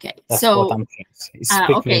 Okay, That's so what I'm saying.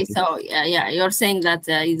 okay, so yeah, you're saying that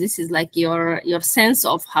this is like your sense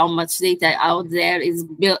of how much data out there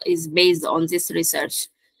is based on this research.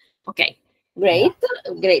 Okay, great,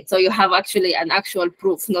 great. So you have actually an actual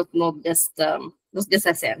proof, not just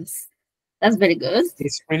a sense. That's very good.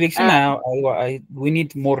 It's prediction. We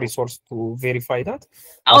need more resource to verify that.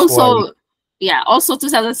 That's also, yeah. Also,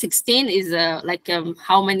 2016 is like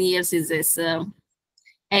how many years is this?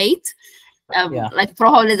 8. Like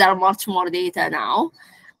probably there are much more data now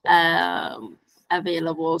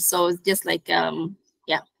available. So it's just like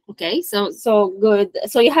yeah. Okay. So good.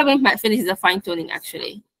 So you haven't finished the fine tuning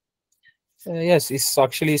actually. Yes, it's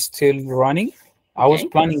actually still running. I was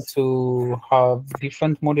planning to have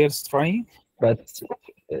different models trying, but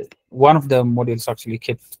one of the models actually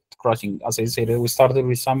kept crashing. As I said, we started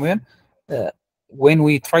with somewhere. When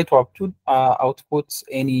we try to output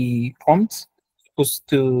any prompts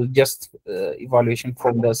to just evaluation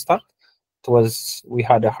from the start, we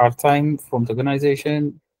had a hard time from the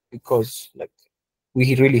organization because like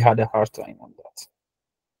we really had a hard time on that.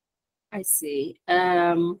 I see.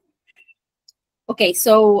 Okay,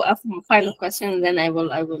 so a final question, then I will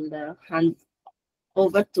hand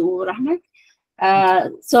over to Rahmat.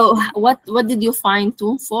 So what did you fine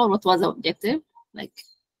tune for? What was the objective? Like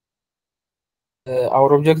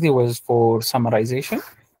our objective was for summarization.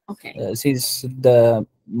 Okay. Since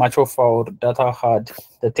much of our data had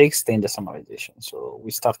the text and the summarization, so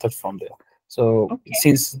we started from there. So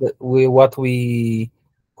since what we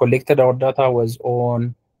collected our data was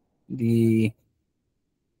on the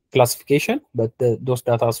classification, but those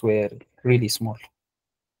data were really small.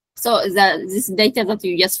 So is this data that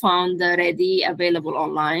you just found already available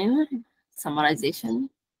online, summarization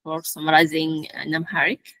or summarizing in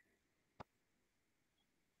Amharic?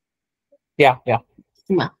 Yeah.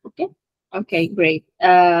 Okay. Okay, great.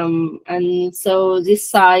 And so this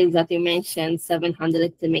size that you mentioned,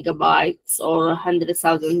 700 megabytes or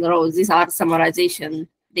 100,000 rows, these are summarization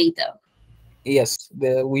data. Yes,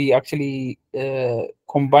 we actually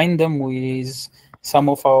combine them with some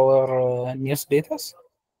of our news data.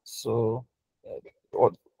 So,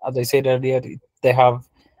 as I said earlier, they have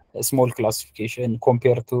a small classification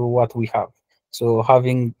compared to what we have. So,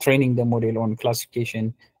 training the model on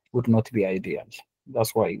classification would not be ideal.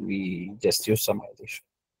 That's why we just use summarization.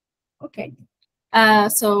 Okay.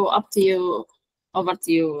 So over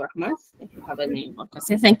to you, Rahmat, if you have any more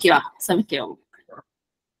questions. Thank you. Thank you.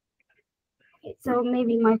 So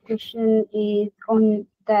maybe my question is on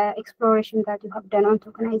the exploration that you have done on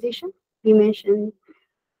tokenization. You mentioned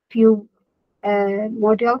few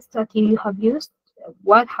modules that you have used.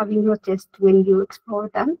 What have you noticed when you explore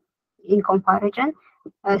them in comparison?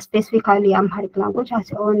 Specifically, Amharic language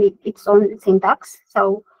has its own syntax.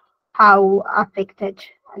 So how affected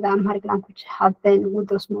the Amharic language have been with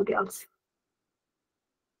those modules?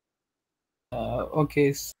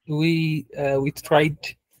 Okay, so we tried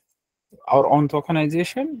our own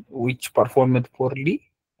tokenization, which performed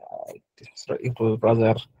poorly. It was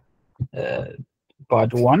rather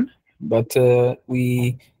bad one, but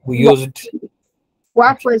we used.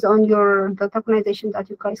 What was on the tokenization that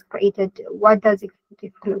you guys created? What does it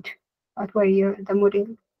include? What were the model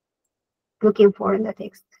looking for in the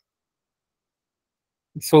text?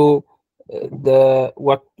 So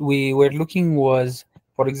what we were looking was,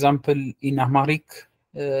 for example, in Amharic,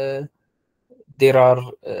 there are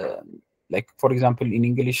like, for example, in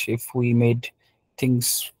English, if we made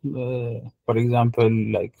things, for example,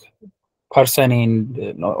 like person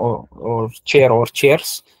and or chair or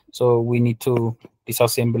chairs, so we need to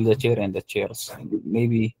disassemble the chair and the chairs.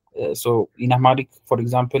 Maybe so in Amharic, for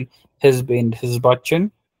example, hizb and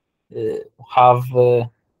hizbachin have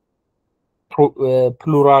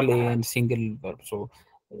plural and single verb. So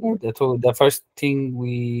the first thing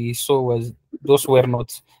we saw was those were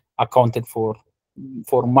not accounted for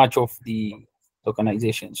much of the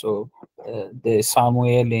tokenization. So the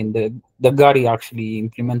Samuel and the Gary actually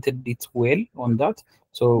implemented it well on that.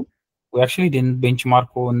 So we actually didn't benchmark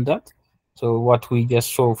on that. So what we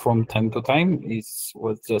just saw from time to time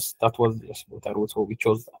was just what I wrote. So we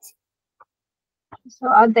chose that.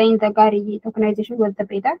 So at the end, the Gary tokenization was the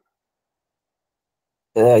beta.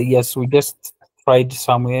 Yes, we just tried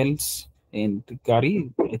Samuel's and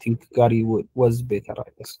Gary. I think Gary was better, I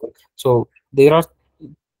guess. So there are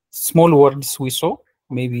small words we saw.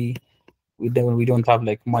 Maybe we don't have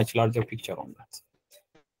like much larger picture on that.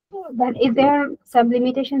 But is there some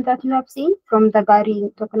limitations that you have seen from the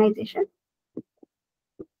Gary tokenization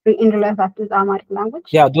in relation to the Amharic language?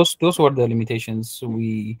 Yeah, those were the limitations.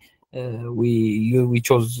 We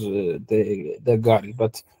chose the Gary,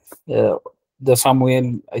 but the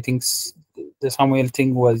Samuel, I think the Samuel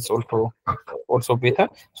thing was also better.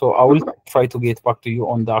 So I will try to get back to you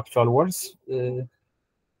on the actual words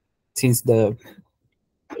since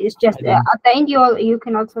it's just at the end you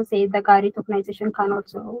can also say the Gary tokenization can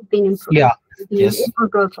also be improved. Yeah. Yes.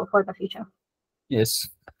 Improved also for the future. Yes.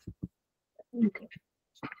 Okay.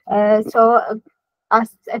 So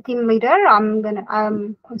as a team leader,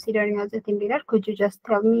 I'm considering as a team leader. Could you just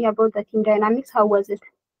tell me about the team dynamics? How was it?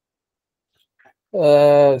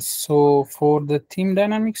 So for the team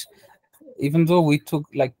dynamics, even though we took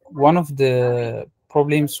like one of the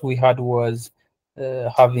problems we had was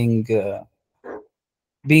having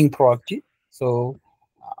being proactive. So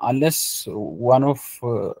unless one of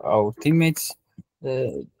our teammates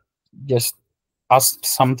just asked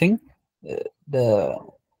something, there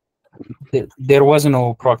was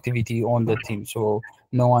no proactivity on the team. So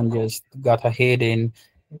no one just got ahead and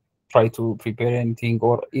tried to prepare anything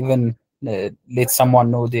or even let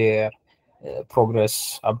someone know their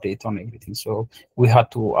progress update on everything. So we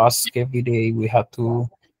had to ask every day. We had to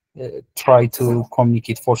try to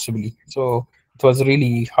communicate forcibly. So it was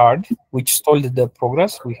really hard, which stalled the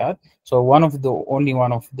progress we had. So only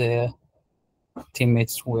one of the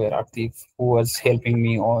teammates were active who was helping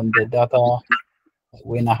me on the data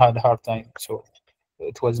when I had a hard time. So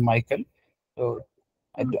it was Michael. So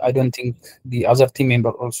I don't think the other team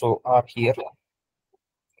members also are here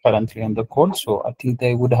currently on the call. So I think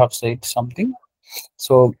they would have said something.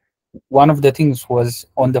 So one of the things was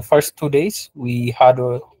on the first 2 days we had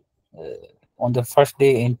on the first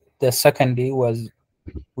day and the second day was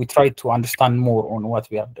we tried to understand more on what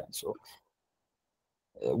we have done. So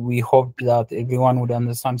we hoped that everyone would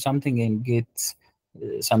understand something and get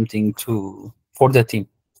something for the team,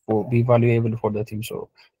 or be valuable for the team. So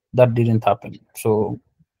that didn't happen. So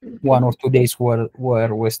 1 or 2 days were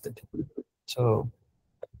wasted. So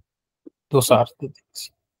those are the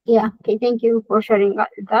things. Yeah. Okay. Thank you for sharing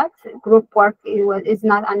that. Group work is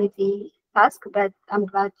not an easy task, but I'm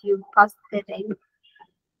glad you passed the thing.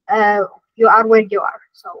 You are where you are,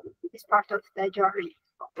 so it's part of the journey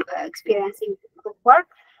of experiencing group work.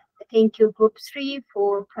 Thank you, Group 3,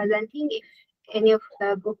 for presenting. If any of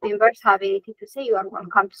the group members have anything to say, you are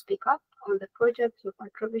welcome to speak up on the project, your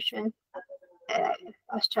contribution,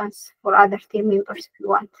 as chance for other team members if you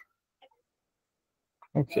want.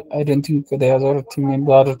 Okay, I don't think the other team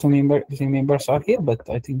members are here, but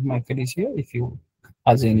I think Michael is here. If you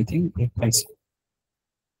has anything, you can say.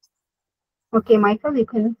 Okay, Michael, you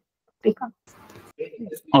can speak up.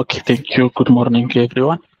 Okay, thank you. Good morning,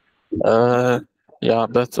 everyone. Yeah,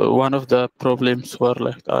 but one of the problems were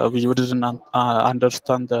like we didn't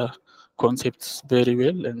understand the concepts very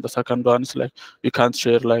well, and the second one is like we can't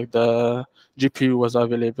share like the GPU was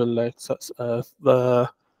available like the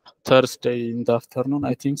Thursday in the afternoon,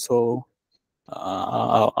 I think so.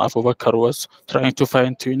 Abu Bakr was trying to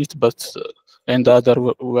fine tune it, but and the other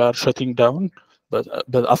were shutting down. But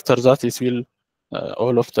after that, it will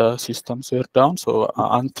all of the systems were down. So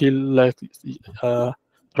until like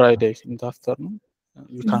Friday in the afternoon,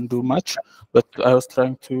 you can't do much. But I was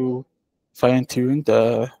trying to fine tune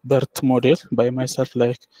the BERT model by myself,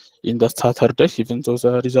 like in the Saturday, even though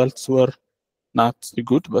the results were not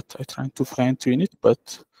good. But I tried to fine tune it.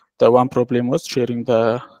 But the one problem was sharing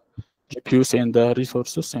the GPUs and the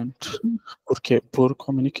resources and poor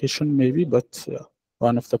communication maybe, but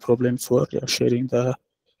one of the problems were sharing the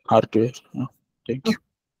hardware. Thank you.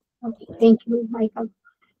 Okay, thank you, Michael.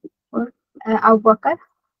 Abu Bakr?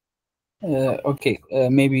 Okay,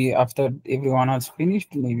 maybe after everyone has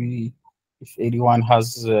finished, maybe if anyone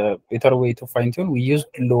has a better way to fine tune, we used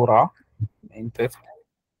LoRa in PEF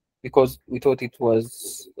because we thought it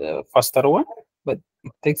was a faster one, but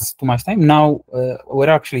it takes too much time. Now we're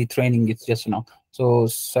actually training it just now. So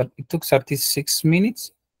it took 36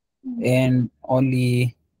 minutes and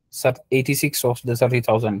only 86 of the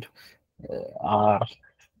 30,000 are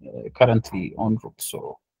currently en route.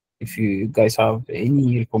 So if you guys have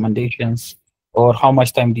any recommendations or how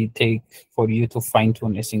much time did it take for you to fine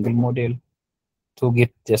tune a single model to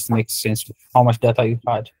get just makes sense of how much data you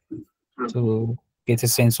had to get a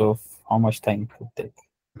sense of how much time it would take.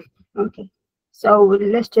 Okay. So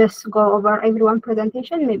let's just go over everyone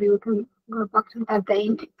presentation. Maybe we can go back to at the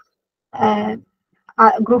end.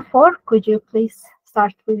 Group 4, could you please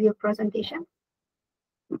start with your presentation?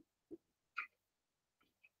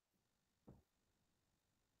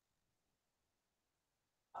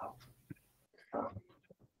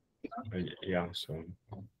 Yeah, so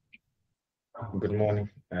good morning.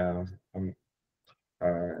 I'm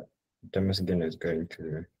Demisgen is going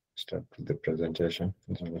to start with the presentation.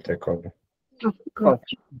 So we'll take over.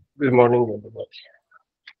 Okay. Good morning,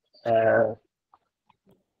 everybody.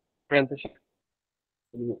 Presentation.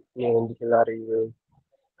 In Dilari will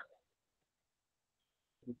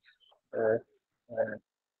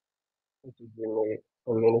give me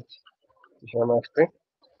a minute to share my screen.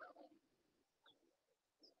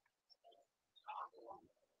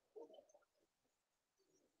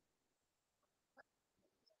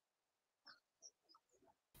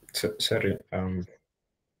 So, sorry,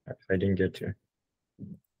 I didn't get you.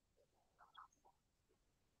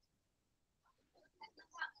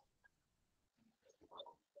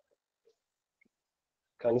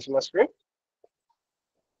 Can you see my screen?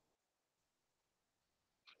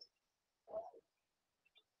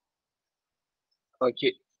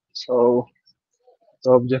 Okay, so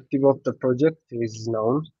the objective of the project is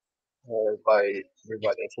known by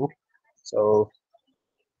everybody, I think. So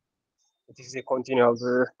it is a continual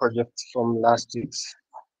project from last week's.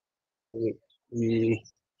 We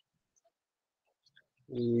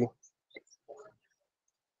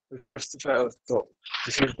first so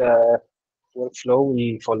this is the workflow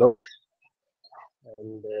we follow,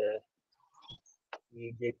 and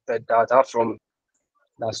we get the data from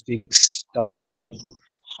last week's stuff.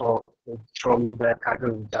 So from the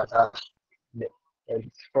Kaggle data,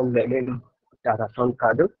 and from the main data from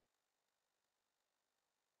Kaggle.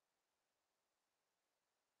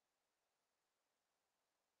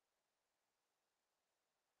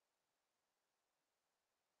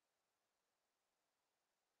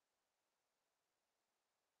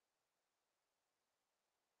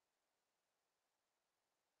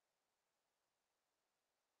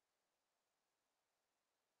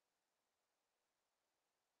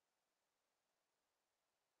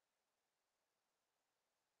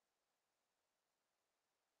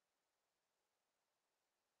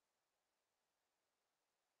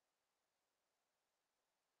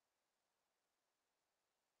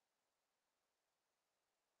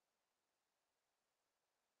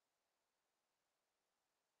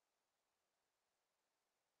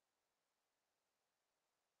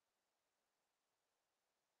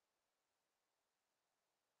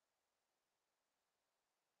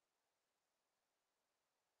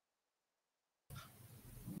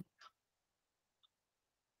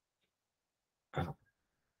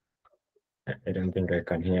 I don't think I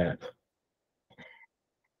can hear.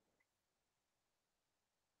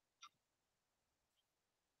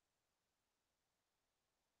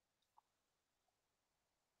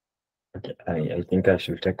 Okay, I think I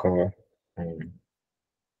should take over.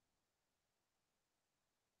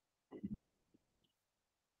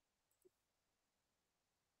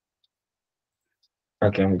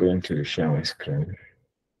 Okay, I'm going to share my screen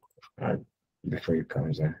before it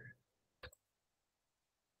comes in.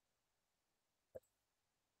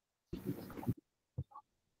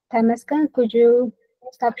 Demisgen, could you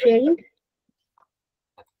stop sharing?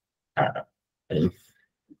 If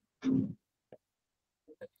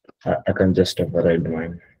I can just override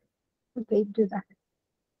mine. Okay, do that.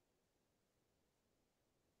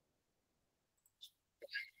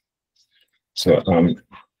 So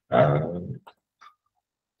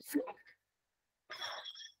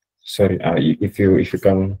sorry, if you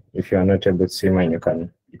are not able to see mine, you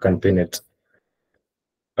can pin it.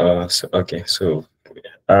 So okay, so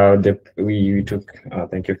we took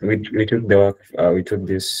thank you. We took the work. We took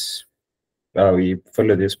this. We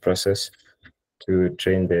followed this process to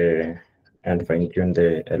train and fine tune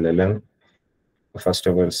the LLM. First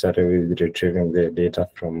of all, started with retrieving the data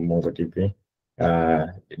from MongoDB.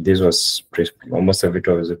 This was most of it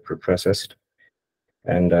was pre-processed,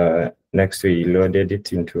 and next we loaded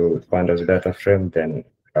it into Pandas data frame. Then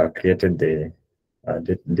created the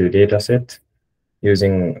data set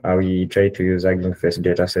using. We tried to use Hugging Face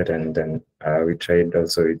data set, and then we tried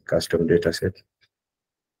also with custom data set.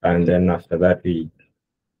 And then after that, we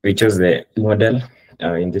chose the model.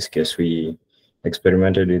 In this case, we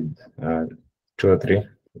experimented with 2 or 3.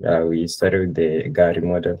 We started with the Gary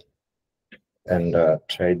model and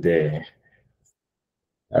tried the.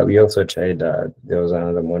 We also tried. There was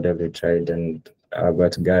another model we tried, and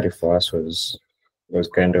but Gary for us was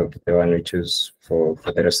kind of the one we chose for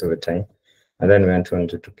the rest of the time. And then we went on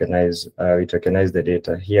to tokenize. We tokenized the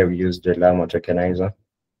data. Here we used the Llama tokenizer.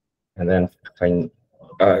 And then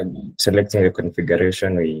selecting the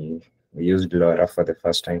configuration, we used LoRa for the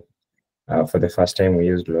first time. For the first time, we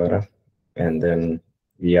used LoRa. And then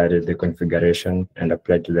we added the configuration and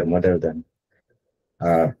applied to the model, then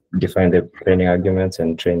define the training arguments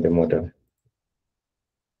and train the model.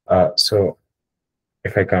 So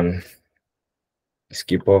if I can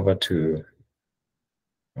skip over to,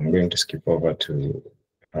 I'm going to skip over to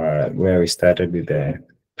where we started with the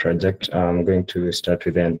project. I'm going to start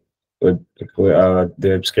with the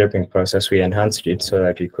web scraping process. We enhanced it so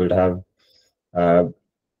that we could have,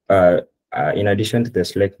 in addition to the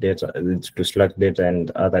Slack data,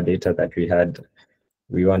 and other data that we had,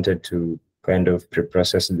 we wanted to kind of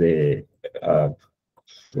pre-process the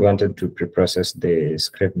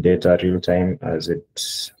script data real time as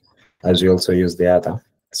we also use the other.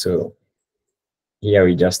 So here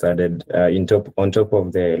we just added on top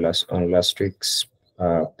of the last week's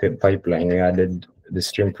pipeline, we added the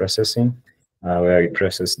stream processing, where we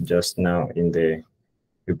processed just now we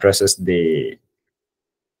processed the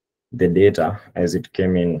data as it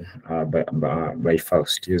came in by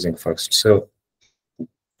Faust, using Faust. So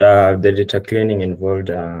the data cleaning involved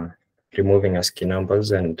removing ASCII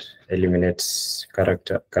numbers and eliminates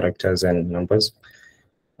characters and numbers.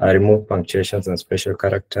 Remove punctuations and special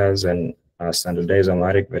characters, and standardize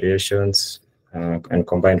Amharic variations, and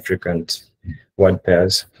combine frequent word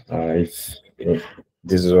pairs. If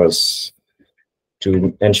this was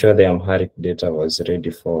to ensure the Amharic data was ready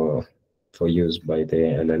for use by the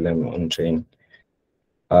LLM on train.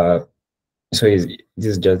 So this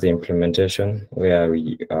is just the implementation where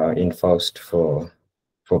we in Faust for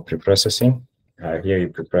preprocessing. Here you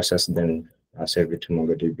preprocess, then save it to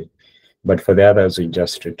MongoDB. But for the others, we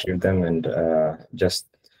just retrieve them and just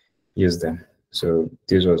use them. So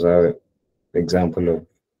this was our example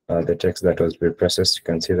of the text that was preprocessed. You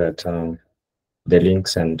can see that the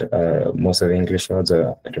links and most of the English words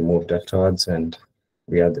are removed afterwards, and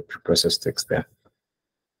we have the preprocessed text there.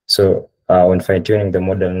 So when fine-tuning the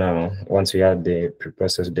model now, once we have the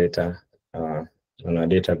preprocessed data on our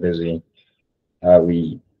database,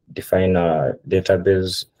 we define our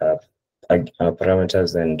database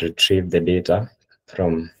parameters and retrieve the data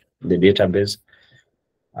from the database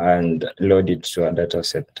and load it to a data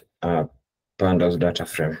set, pandas data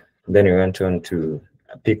frame. Then we went on to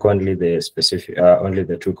pick only the specific, only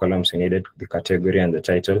the two columns we needed, the category and the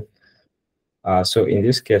title. So in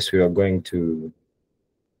this case, we are going to,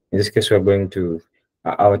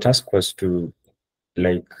 our task was to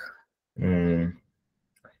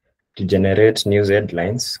to generate news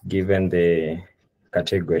headlines given the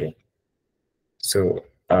category. So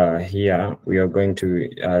here we are going to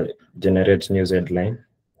generate news headline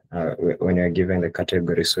when you're given the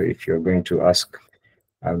category. So if you're going to ask,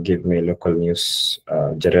 give me local news,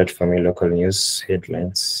 generate for me local news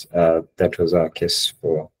headlines, that was our case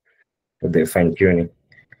for the fine tuning.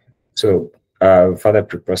 So further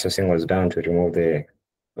preprocessing was done to remove the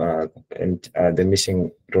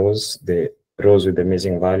missing rows, the rows with the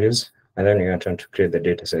missing values, and then we went on to create the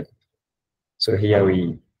data set. So here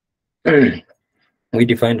we we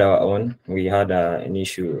defined our own. We had an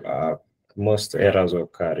issue, most errors were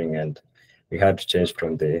occurring, and we had to change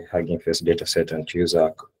from the Hugging Face data set and to use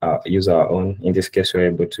our own. In this case, we were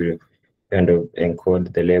able to kind of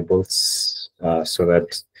encode the labels so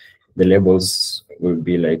that the labels will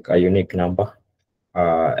be like a unique number,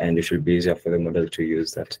 and it should be easier for the model to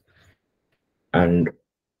use that. And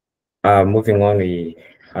moving on, we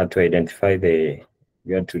had to identify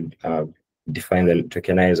we had to define the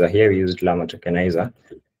tokenizer. Here we used Llama tokenizer.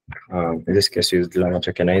 In this case, we used Llama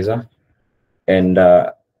tokenizer. And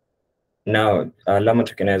now Llama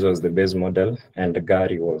tokenizer was the base model, and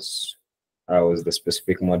Gary was the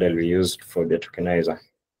specific model we used for the tokenizer.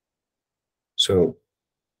 So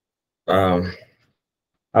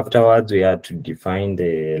afterwards, we had to define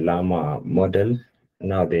the Llama model,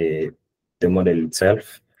 now the model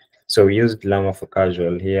itself. So we used Llama for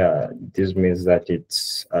casual here. This means that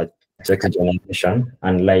it's a text generation,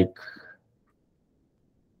 unlike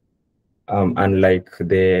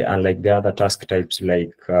the other task types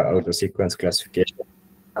like auto sequence classification.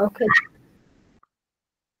 Okay.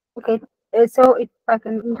 Okay. So if I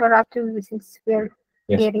can interrupt you, since we're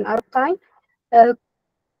getting out of time.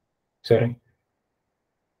 Sorry.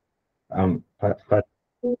 But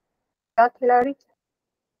that, Larry,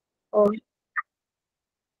 or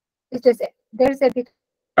it's just there's a bit.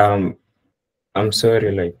 I'm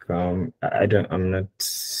sorry. Like I'm not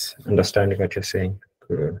understanding what you're saying.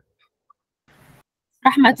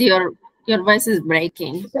 Rahmat, your voice is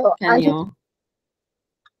breaking. So Can you?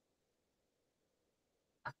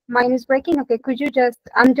 Mine is breaking. Okay, could you just,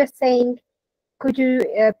 I'm just saying, could you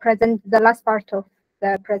present the last part of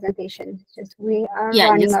the presentation? Just we are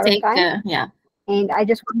running just out take, of time. yeah. And I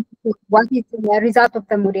just want to see what is the result of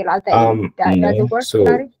the model at the end. Does No. it work, So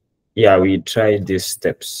Larry? yeah, we tried these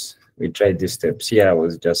steps. Here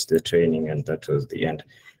was just the training, and that was the end.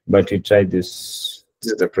 But we tried this.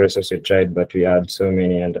 This is the process we tried, but we had so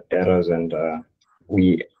many errors, and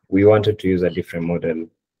we wanted to use a different model.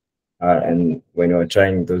 And when we were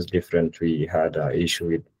trying those different, we had an issue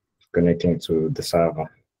with connecting to the server.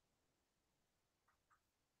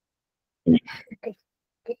 Okay.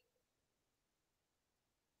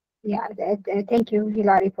 Yeah, thank you,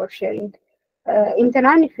 Hilary, for sharing.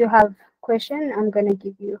 Imtanan, if you have question, I'm gonna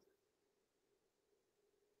give you.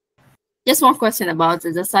 Just one question about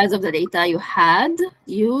the size of the data you had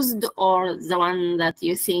used, or the one that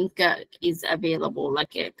you think is available.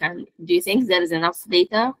 Like, do you think there is enough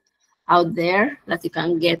data out there that you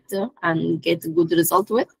can get and get a good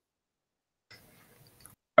result with?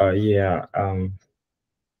 Yeah.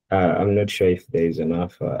 I'm not sure if there is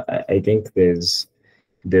enough. I think there's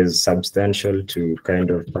substantial to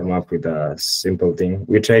kind of come up with a simple thing.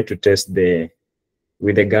 We try to test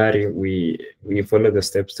with the Gary, we follow the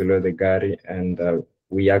steps to load the Gary, and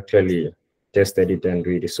we actually tested it, and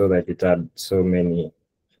we saw that it had so many,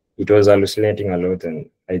 it was hallucinating a lot, and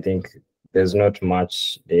I think there's not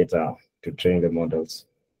much data to train the models,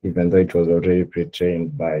 even though it was already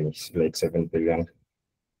pre-trained by like 7 billion.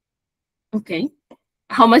 Okay.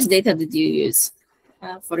 How much data did you use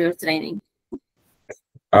for your training?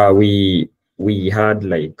 We had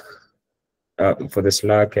like, for the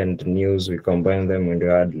Slack and news, we combined them and we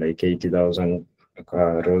had like 80,000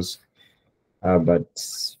 rows, but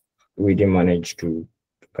we didn't manage to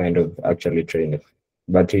kind of actually train it.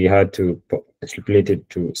 But we had to split it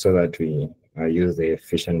so that we use the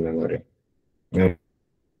efficient memory. Yeah.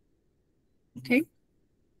 Okay.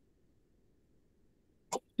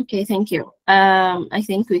 Okay, thank you. I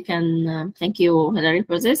think we can, thank you, Hilary,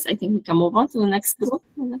 for this. I think we can move on to the next group.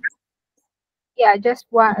 Yeah, just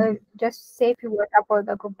say a few words about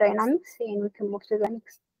the group dynamics, and we can move to the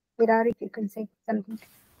next. Hilary, if you can say something.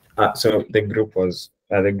 So the group was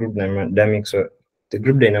the group dynamics. The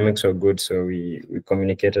group dynamics were good, so we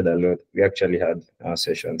communicated a lot. We actually had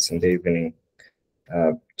sessions in the evening,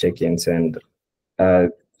 check-ins, and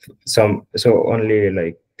so only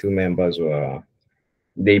like 2 members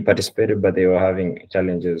they participated, but they were having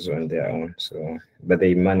challenges on their own. So, but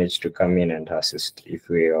they managed to come in and assist if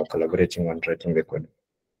we are collaborating on writing the code.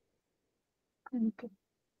 Okay.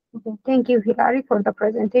 Thank you, Hilary, for the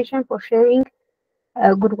presentation, for sharing.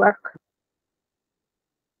 Good work.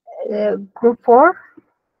 Group 4.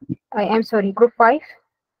 Group 5.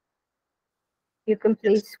 You can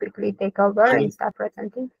please quickly take over and start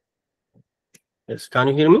presenting. Yes, can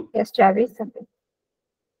you hear me? Yes, Javis.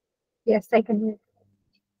 Yes, I can hear.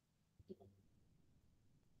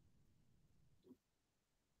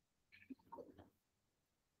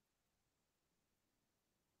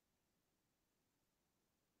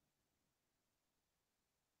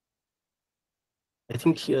 I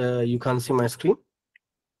think you can see my screen.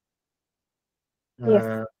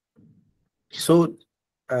 Yes. So,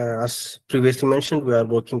 as previously mentioned, we are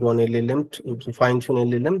working on LLM to fine-tune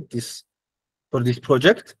LLM for this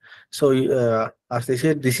project. So, as I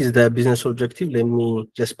said, this is the business objective. Let me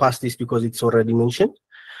just pass this because it's already mentioned.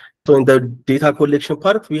 So, in the data collection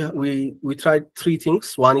part, we tried 3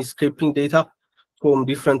 things. One is scraping data from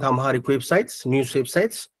different Amharic websites, news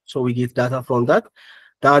websites. So we get data from that.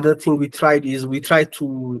 The other thing we tried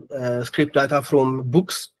to scrape data from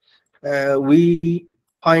books. We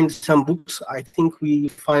find some books. I think we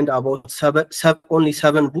find about only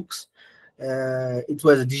 7 books. It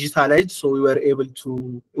was digitalized, so we were able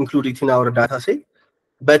to include it in our data set.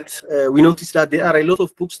 But we noticed that there are a lot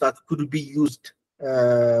of books that could be used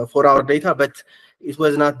for our data, but it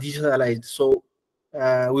was not digitalized, so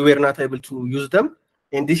we were not able to use them.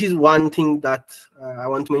 And this is one thing that I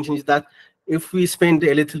want to mention, is that if we spend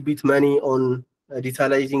a little bit money on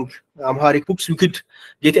digitalizing Amharic books, we could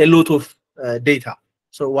get a lot of data.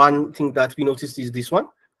 So one thing that we noticed is this one.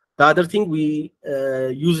 The other thing, we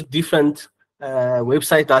use different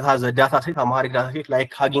website that has a data set, Amharic data set,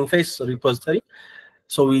 like Hugging Face repository.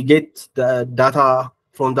 So we get the data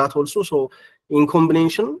from that also. So in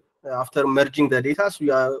combination, after merging the data,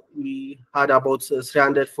 we had about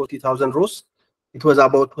 340,000 rows. It was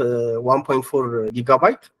about 1.4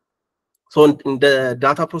 gigabyte. So in the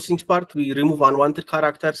data processing part, we remove unwanted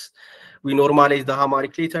characters. We normalize the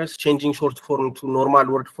Amharic letters, changing short form to normal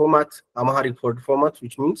word format, Amharic word format,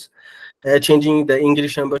 which means changing the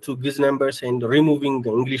English number to Giz numbers and removing the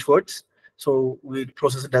English words. So we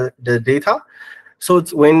process the data. So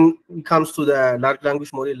it's when it comes to the large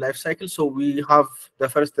language model lifecycle, so we have the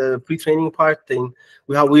first pre-training part, then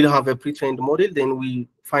we'll have a pre-trained model, then we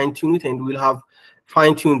fine-tune it, and we'll have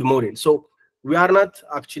fine-tuned model. So we are not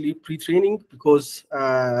actually pre-training because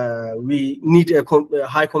we need a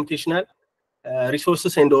high computational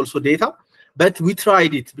resources and also data. But we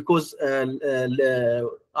tried it because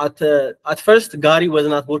at first Gary was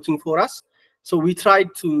not working for us, so we tried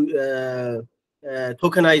to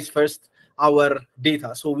tokenize first our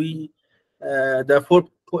data. So we the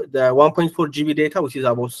 1.4 GB data, which is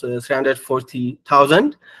about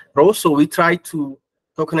 340,000 rows. So we tried to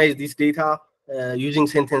tokenize this data using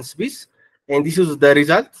sentence space, and this is the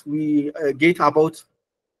result. We get about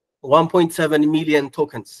 1.7 million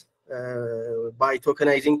tokens by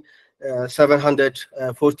tokenizing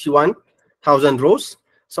 741,000 rows.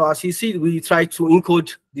 So as you see, we try to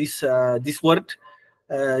encode this this word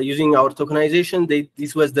using our tokenization.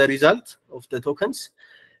 This was the result of the tokens.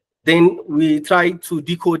 Then we try to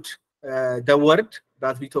decode the word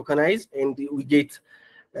that we tokenize, and we get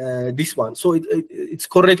this one. So it's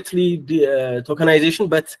correctly the tokenization,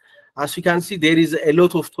 but as you can see, there is a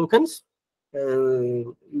lot of tokens,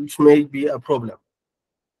 which may be a problem.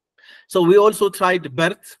 So we also tried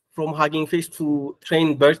BERT from Hugging Face to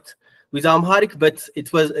train BERT with Amharic, but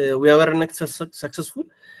it was we were not successful.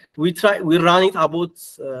 We ran it about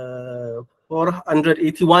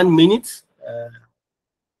 481 minutes,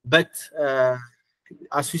 but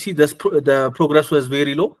as you see, the progress was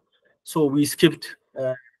very low, so we skipped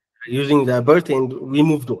using the BERT and we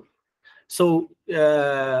moved on. So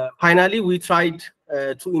finally, we tried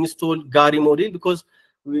to install Gari model because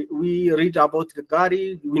we read about the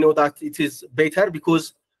Gari. We know that it is better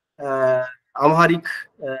because Amharic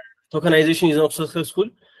tokenization is not successful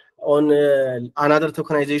on another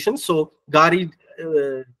tokenization. So Gari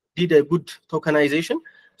did a good tokenization.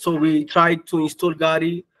 So we tried to install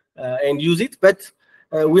Gari and use it, but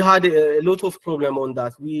we had a lot of problem on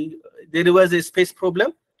that. There was a space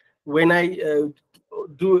problem when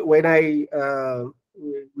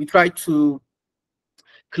we tried to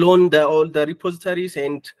clone all the repositories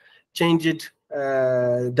and change it,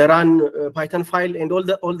 the run Python file and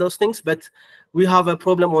all those things, but we have a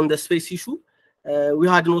problem on the space issue. We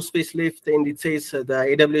had no space left, and it says the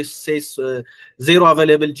AWS says 0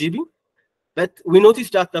 available GB. But we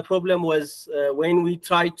noticed that the problem was when we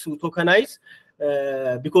tried to tokenize,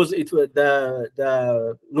 because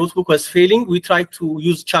the notebook was failing. We tried to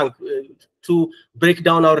use chunk to break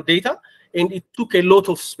down our data, and it took a lot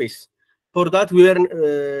of space. For that, we were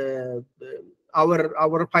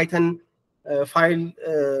our Python file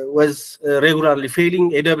was regularly failing.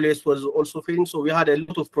 AWS was also failing, so we had a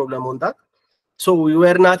lot of problem on that. So we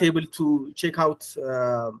were not able to check out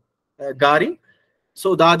Gari.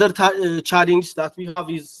 So the other challenge that we have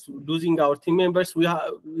is losing our team members. We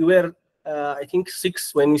were I think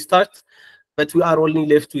 6 when we start, but we are only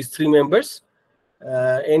left with 3 members.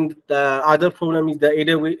 And the other problem is the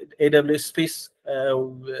AWS space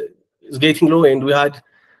is getting low, and we had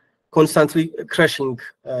constantly crashing.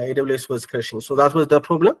 AWS was crashing, so that was the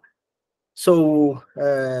problem. So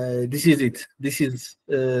this is it. This is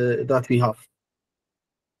that we have.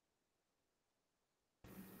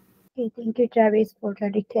 Okay, thank you, Travis, for the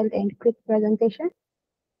detailed and quick presentation.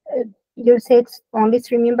 You said only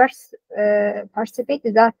 3 members participate.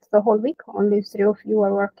 Is that the whole week? Only 3 of you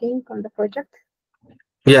are working on the project?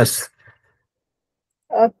 Yes.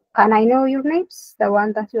 Can I know your names? The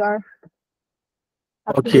one that you are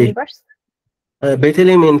okay. members?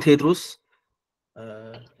 Bethlehem and Tedros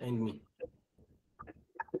and me.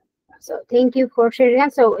 So thank you for sharing.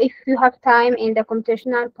 So if you have time in the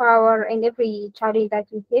computational power and every challenge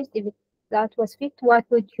that you faced, if that was fit, what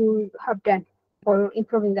would you have done for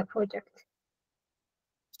improving the project?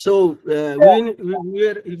 So we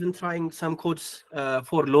were even trying some codes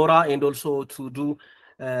for LoRa and also to do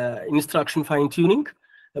instruction fine-tuning.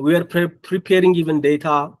 We are preparing even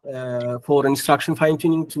data for instruction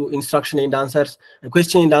fine-tuning to instruction and answers,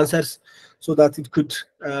 question and answers, so that it could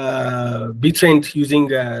be trained using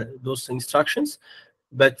those instructions,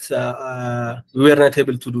 but we were not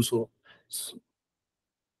able to do so.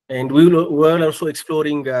 And we were also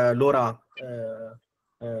exploring LoRa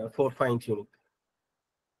for fine-tuning.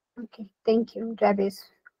 Okay, thank you, Travis,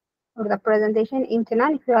 for the presentation.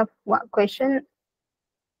 Imtinan, if you have one question.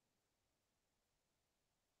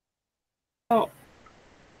 Oh.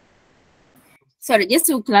 Sorry, just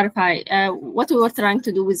to clarify, what we were trying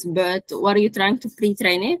to do with BERT, were you trying to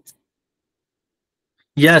pre-train it?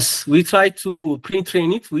 Yes, we try to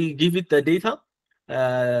pre-train it. We give it the data,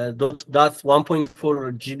 that's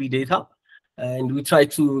 1.4 GB data, and we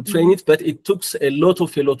tried to train it, but it took a lot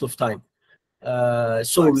of time.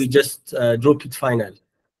 So we just dropped it finally.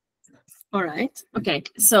 All right. Okay.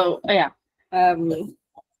 So yeah,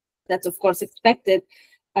 that's of course expected.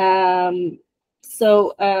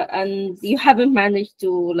 So and you haven't managed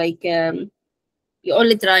to like you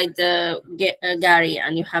only tried Gary,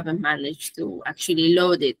 and you haven't managed to actually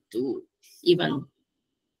load it to even.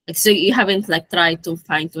 Like, so you haven't like tried to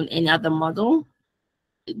fine tune any other model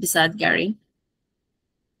besides Gary.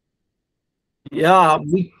 Yeah,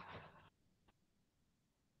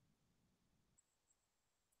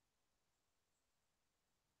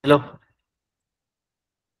 hello.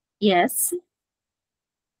 Yes.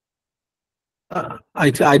 I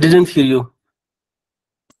didn't hear you.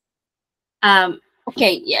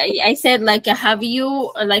 Okay, yeah, I said like have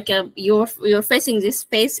you like you're facing this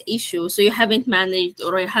space issue, so you haven't managed,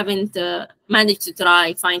 or you haven't managed to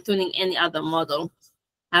try fine tuning any other model,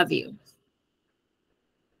 have you?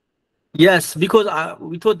 Yes, because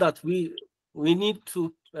we thought that we need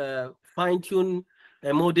to fine tune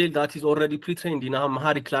a model that is already pre-trained in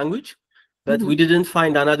Amharic language, but we didn't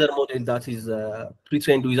find another model that is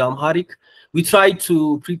pre-trained with Amharic. We tried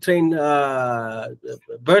to pre-train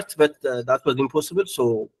BERT, but that was impossible,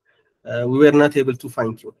 so we were not able to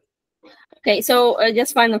fine tune. Okay, so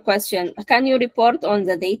just final question. Can you report on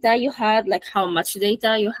the data you had, like how much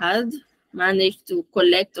data you had managed to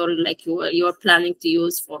collect, or like you're planning to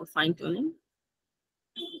use for fine tuning?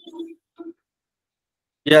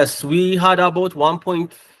 Yes, we had about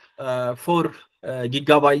 1.4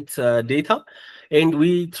 gigabyte data, and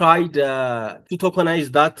we tried to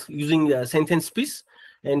tokenize that using a sentence piece,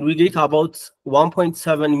 and we get about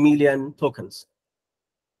 1.7 million tokens.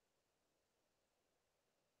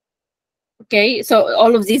 Okay, so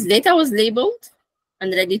all of this data was labeled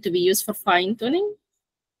and ready to be used for fine tuning?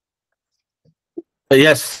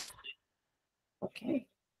 Yes. Okay.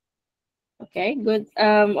 Okay, good.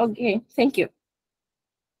 Okay, thank you.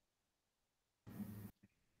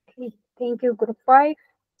 Okay, thank you, Group 5.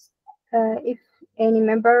 If any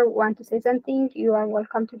member want to say something, you are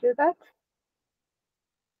welcome to do that.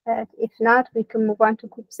 If not, we can move on to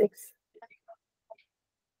Group 6.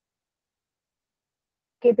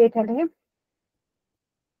 Okay, Betalem.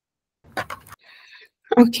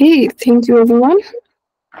 Okay, thank you everyone.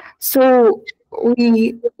 So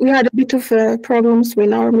we had a bit of problems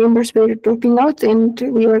when our members were dropping out and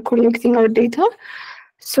we were collecting our data.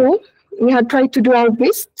 So we had tried to do our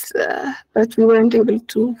best, but we weren't able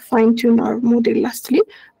to fine tune our model lastly.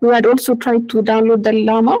 We had also tried to download the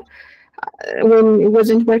Llama when it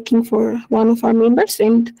wasn't working for one of our members,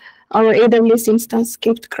 and our AWS instance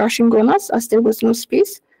kept crashing on us as there was no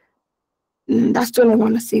space. That's all I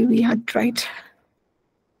want to say. We had tried.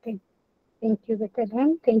 Thank you,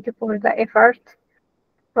 Betelhem. Thank you for the effort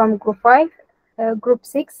from Group 5. Group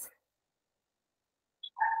 6,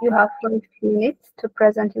 you have 5 minutes to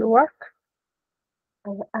present your work.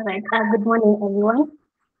 All right. Good morning, everyone.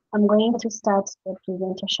 I'm going to start the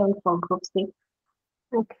presentation for Group 6.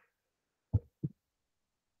 Okay.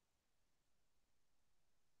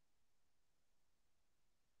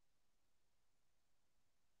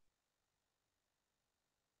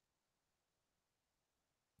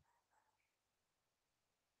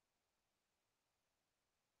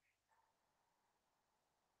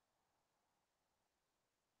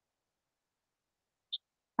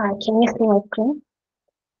 Can you see my screen?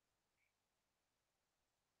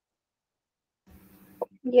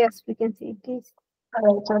 Yes, we can see this.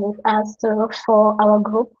 All right. So for our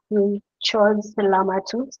group, we chose the Llama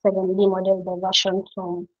 2 7D model, the version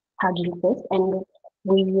from Hugging Face, and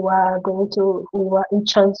we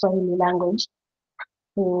chose Swahili language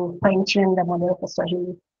to fine-tune the model for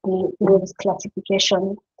Swahili. We use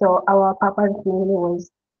classification. So our purpose mainly was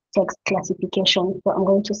text classification. So I'm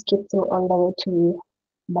going to skip through all the way to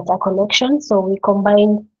data collection. So we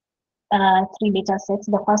combined 3 data sets.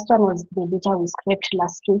 The first one was the data we scraped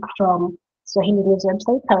last week from Swahili News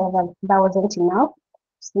website. However, that wasn't enough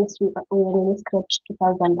since we only scraped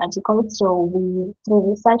 2,000 articles. So through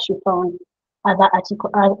research, we found other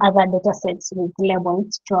data sets with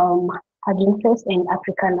labels from Hugging Face and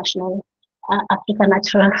African Natural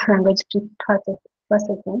Language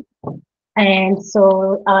Processing. And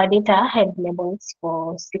so our data had labels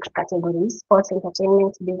for 6 categories: sports,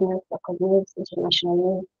 entertainment, business, academics, international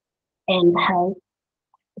news, and health.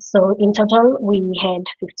 So in total, we had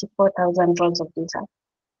 54,000 rows of data.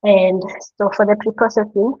 And so for the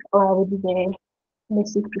pre-processing, we did the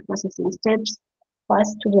basic pre-processing steps.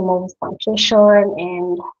 First, to remove punctuation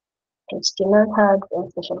and HTML tags and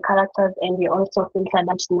special characters, and we also filtered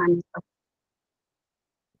out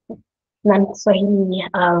non-Swahili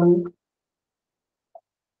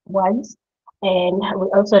words. And we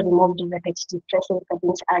also removed the repetitive phrases that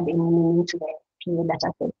didn't add any meaning to the PA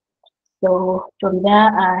data set. So from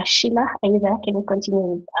there, Sheila, are you there? Can you continue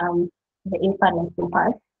with the inferencing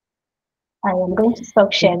part? I am going to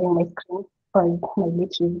stop sharing my screen because my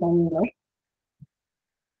glitch is done now.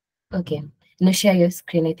 Okay. No, share your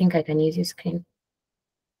screen. I think I can use your screen.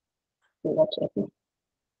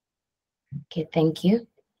 Okay, thank you.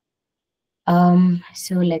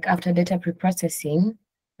 So like after data preprocessing,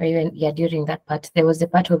 or even during that part, there was the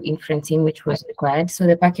part of inferencing which was required. So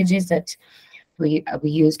the packages that we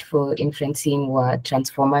used for inferencing were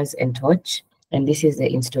transformers and torch, and this is the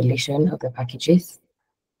installation of the packages.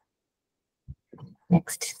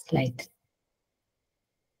 Next slide.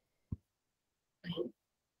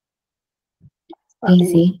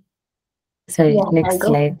 Easy. Sorry, Yeah, next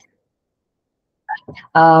slide.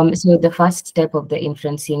 So the first step of the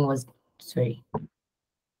inferencing was, sorry,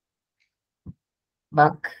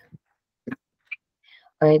 back.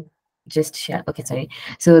 All right, just share. Okay, sorry.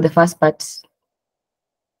 So the first part.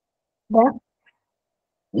 There?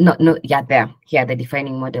 No, yeah, there. Yeah, the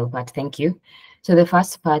defining model part. Thank you. So the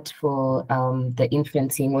first part for the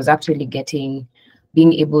inferencing was actually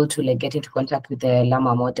being able to like get into contact with the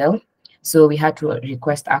Llama model. So we had to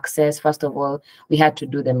request access. First of all, we had to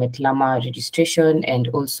do the MetLlama registration and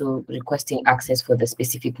also requesting access for the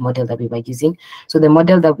specific model that we were using. So the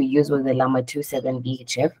model that we used was the Llama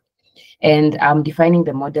 27BHF. And defining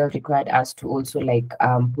the model required us to also like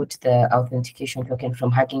put the authentication token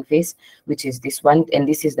from Hugging Face, which is this one. And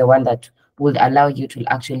this is the one that would allow you to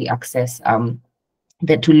actually access to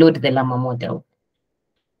load the Llama model.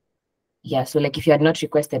 Yeah, so like if you had not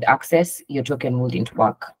requested access, your token wouldn't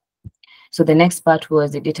work. So the next part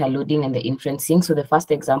was the data loading and the inferencing. So the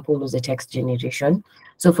first example was the text generation.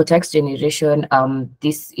 So for text generation,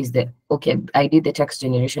 this is I did the text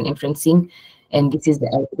generation inferencing, and this is the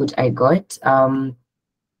output I got.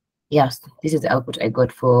 Yes, this is the output I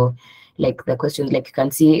got for like the questions. Like you can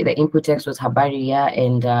see the input text was Habaria,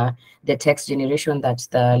 and the text generation that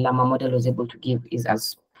the Llama model was able to give is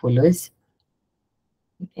as follows.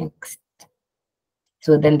 Next.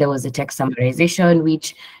 So then there was a text summarization,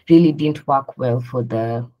 which really didn't work well with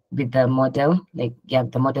the model. Like, yeah,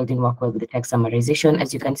 the model didn't work well with the text summarization.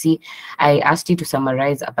 As you can see, I asked you to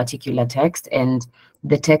summarize a particular text, and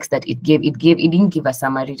the text that it didn't give a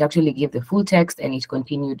summary. It actually gave the full text, and it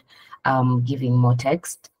continued giving more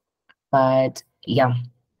text. But yeah,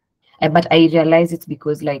 but I realized it's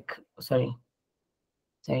because because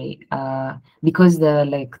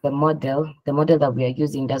the model that we are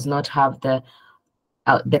using does not have the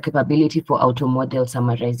capability for auto model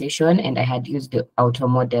summarization, and I had used the auto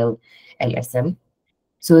model LSM.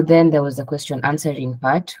 So then there was the question answering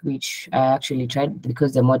part, which I actually tried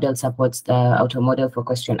because the model supports the auto model for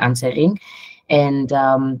question answering. And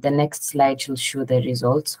the next slide will show the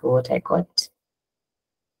results for what I got.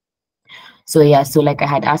 So yeah, so like I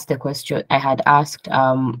had asked the question, I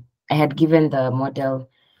had given the model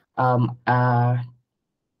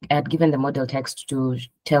I had given the model text to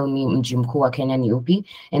tell me mji mkuu wa Kenya ni upi,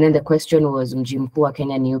 and then the question was mji mkuu wa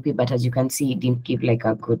Kenya ni upi, but as you can see, it didn't give like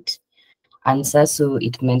a good answer. So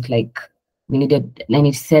it meant like we needed, and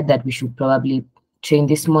it said that we should probably train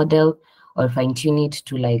this model or fine tune it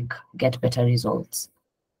to like get better results.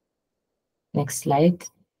 Next slide.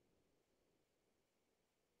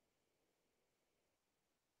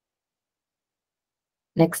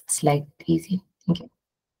 Next slide, easy. Thank you.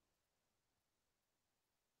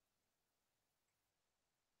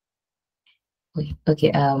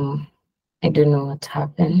 Okay, I don't know what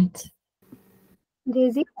happened.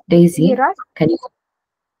 Daisy, can you?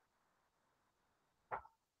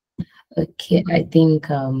 Okay, I think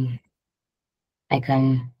I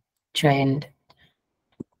can try and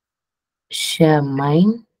share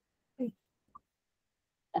mine.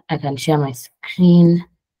 I can share my screen.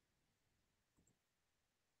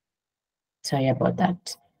 Sorry about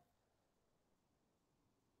that.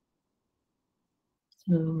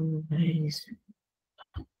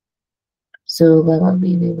 So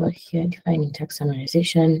we were here defining text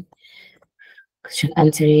summarization, question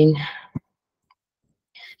answering.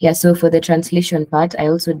 Yeah, so for the translation part, I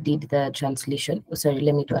also did the translation. Oh, sorry,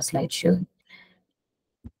 let me do a slideshow.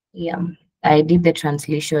 Yeah, I did the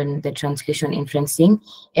translation inferencing,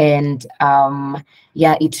 and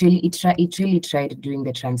yeah, it really tried doing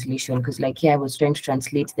the translation, because like I was trying to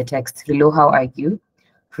translate the text, hello, how are you,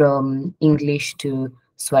 from English to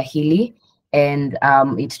Swahili, and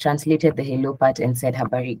it translated the hello part and said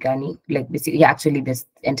habari gani, like basically, actually this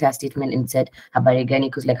entire statement and said habari gani,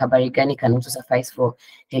 because like habari gani can also suffice for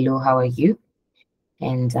hello, how are you.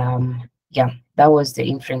 And yeah, that was the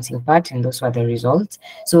inferencing part, and those were the results.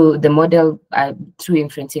 So the model, through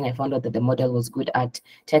inferencing, I found out that the model was good at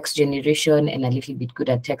text generation and a little bit good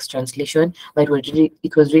at text translation, but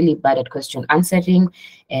it was really bad at question answering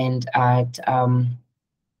and at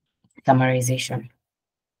summarization.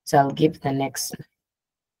 So I'll give the next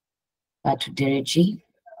part to Dereji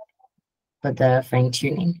for the fine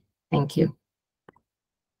tuning. Thank you.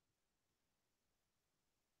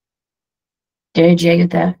 Dereji, are you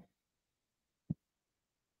there?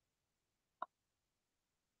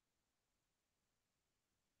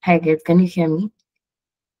 Hi, guys, can you hear me?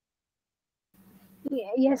 Yeah,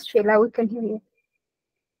 yes, Sheila, we can hear you.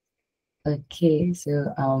 Okay,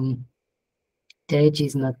 so Dereji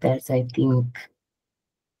is not there, so I think.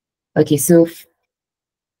 Okay, so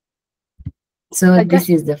this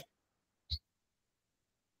is the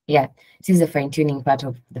this is the fine-tuning part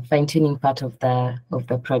of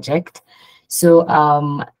the project. So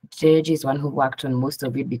Dereji is one who worked on most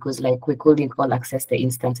of it because like we couldn't all access the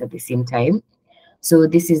instance at the same time. So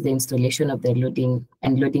this is the installation of the loading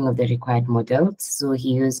of the required models. So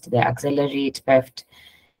he used the accelerate, PEFT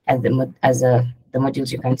as the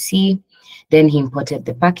modules you can see. Then he imported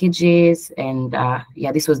the packages, and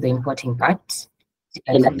yeah, this was the importing part.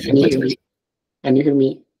 Can you hear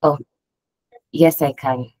me? Oh, yes, I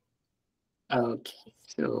can. Okay,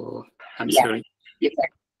 so I'm sorry.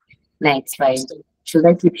 No, it's fine. Should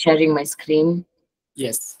I keep sharing my screen?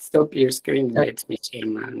 Yes, stop your screen. Let me share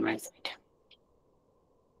my side.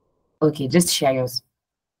 Okay, just share yours.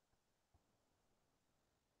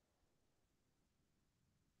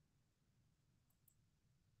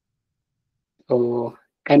 Oh,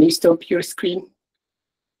 can you stop your screen?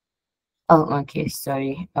 Oh, okay,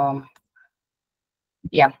 sorry.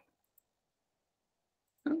 Yeah.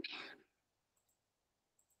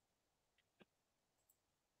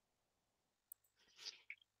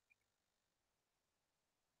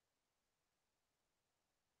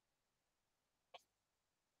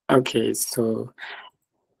 Okay, so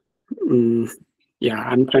yeah,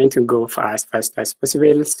 I'm trying to go as fast as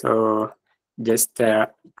possible. So just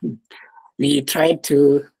we tried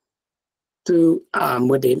two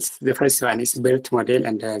models. The first one is BERT model,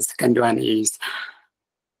 and the second one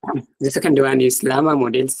is Llama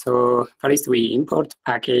model. So first we import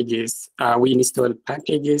packages, we install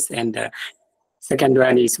packages, and second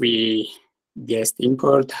one is we just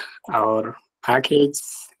import our package,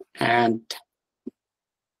 and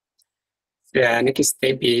the next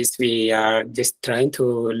step is we are just trying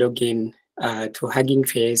to log in to Hugging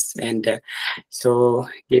Face, and so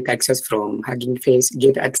get access from Hugging Face,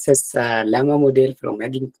 get access Llama model from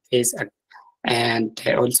Hugging Face, and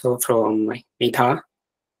also from Meta.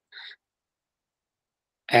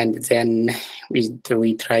 And then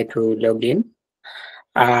we try to log in.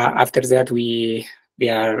 After that, we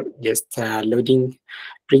are just loading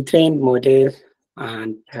pre-trained model,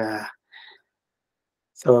 and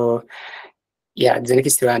so yeah, the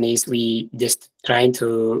next one is we just trying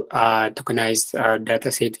to tokenize our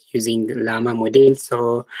dataset using Llama model.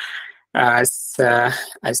 So as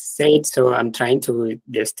said, so I'm trying to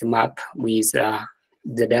just map with the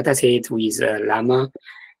dataset with Llama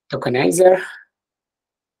tokenizer.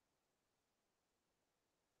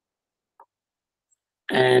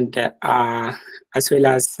 And as well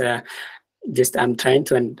as just I'm trying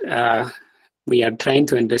to we are trying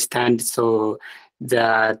to understand so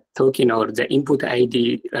the token or the input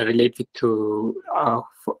ID related to our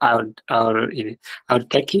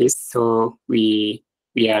text. So we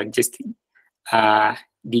are just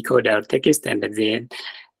decode our text and then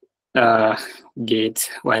get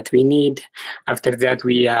what we need. After that,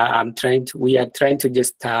 we are trying to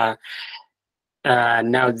just now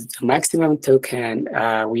the maximum token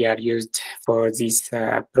we are used for this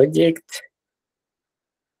project,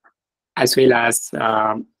 as well as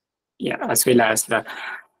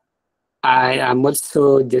I am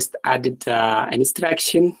also just added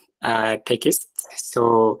instruction text,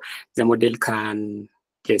 so the model can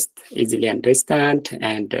just easily understand.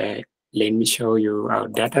 And let me show you our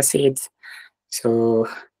data set. So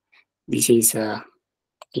this is I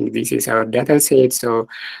think this is our data set. So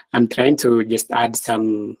I'm trying to just add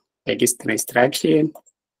some text instruction.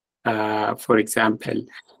 For example,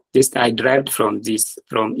 just I derived from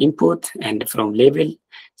input and from label.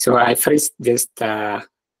 So I first just put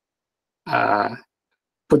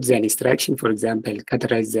the instruction, for example,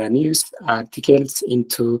 categorize the news articles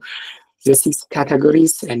into the 6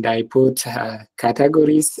 categories, and I put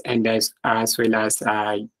categories, and as well as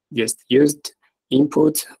I just used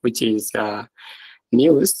input, which is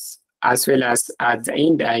news, as well as at the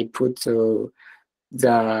end I put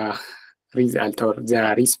the result or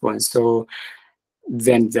the response. So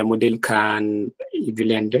then the model can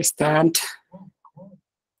easily understand.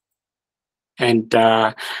 And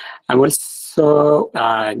I'm also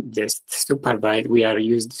just supervised. We are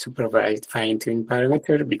used supervised fine-tuning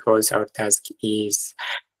parameter because our task is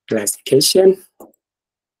classification.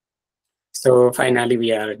 So finally,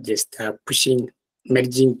 we are just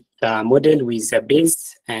merging the model with the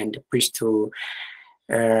base and push to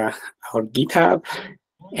our GitHub.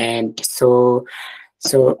 And so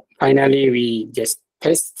finally, we just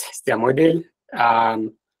test the model.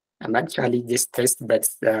 I'm actually just test, but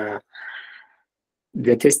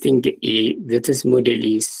the test model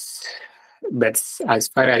is, but as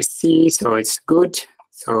far as I see, so it's good.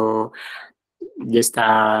 So just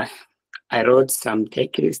I wrote some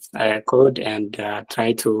text code and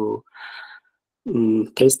try to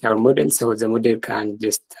test our model, so the model can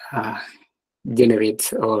just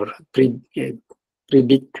generate or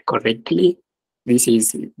predict correctly. This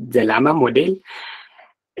is the Llama model,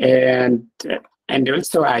 and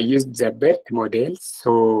also I used the BERT model.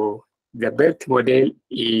 So the BERT model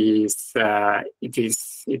is it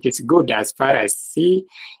is good as far as C,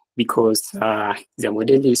 because the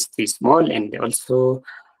model is too small and also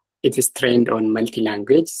it is trained on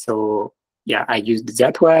multi-language. So yeah, I used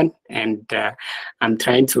that one, and I'm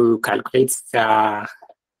trying to calculate the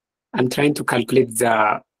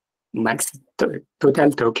max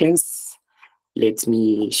total tokens. Let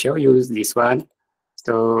me show you this one.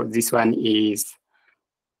 So this one is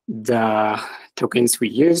the tokens we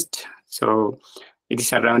used. So it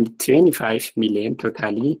is around 25 million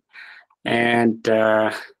totally. And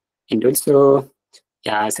also,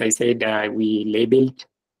 yeah, as I said, we labeled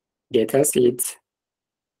data sets.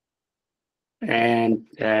 And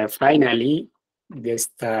finally,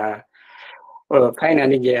 just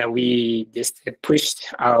finally, yeah, we just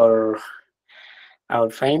pushed our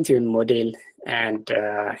fine-tune model and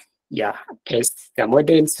yeah, test the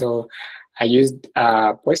model. So I used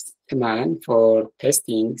Postman for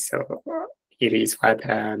testing. So here is what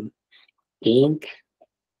I'm doing.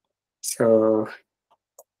 So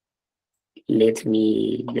let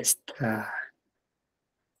me just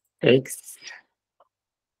text.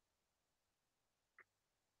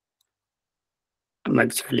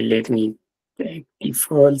 Actually, let me take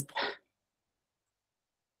default.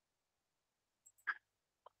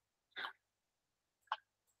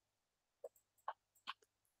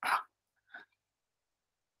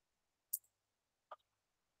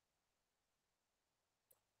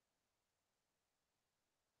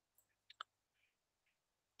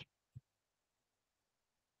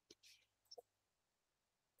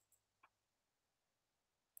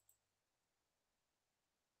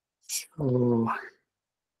 So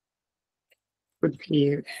put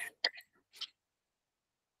here.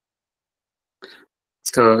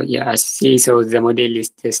 So yeah, see, so the model is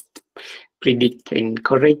just predict in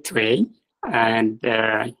correct way, and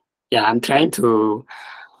yeah, I'm trying to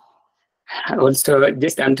also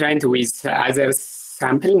I'm trying to with other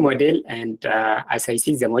sampling model, and as I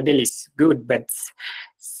see, the model is good, but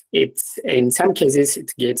it's in some cases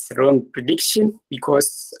it gets wrong prediction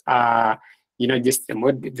because you know, just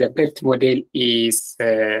the BERT model is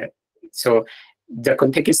so the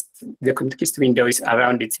context window is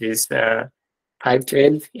around, it is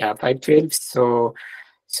 512, yeah, 512.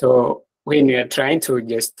 So when you are trying to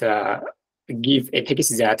just give a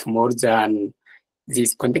text that more than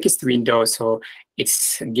this context window, so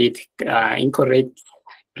it's get incorrect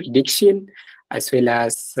prediction, as well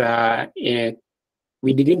as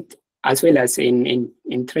we didn't, as well as in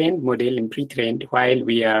trained model, in pre-trained, while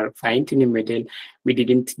we are fine-tuning model, we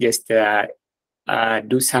didn't just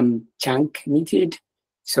do some chunk needed.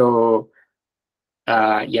 So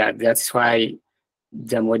yeah, that's why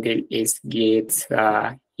the model is gets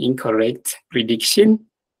incorrect prediction,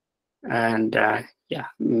 and yeah,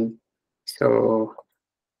 so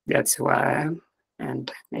that's why.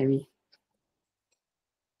 And maybe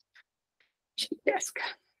ask.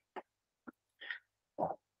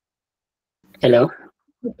 Hello.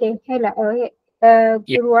 Okay, hello.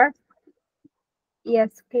 Good work.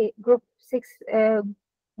 Yes, okay. Group 6,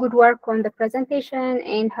 good work on the presentation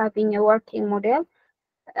and having a working model.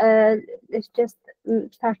 Let's just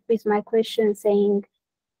start with my question saying,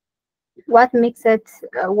 what makes it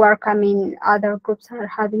work? I mean, other groups are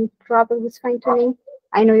having trouble with fine-tuning.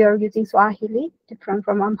 I know you're using Swahili, different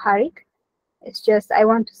from Amharic. It's just, I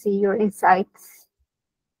want to see your insights.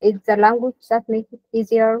 Is the language that makes it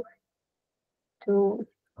easier to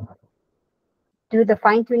do the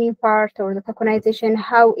fine-tuning part or the tokenization?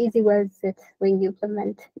 How easy was it when you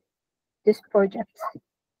implement this project?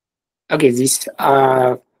 Okay, this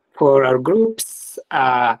for our groups,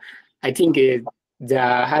 I think the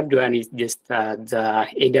hard one is just the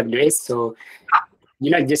AWS. So,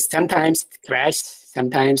 just sometimes it crash,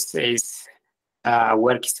 sometimes it's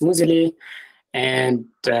work smoothly, and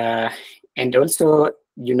also,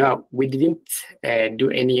 we didn't do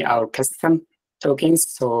any our custom tokens.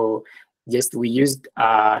 So just we used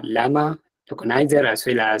Llama tokenizer as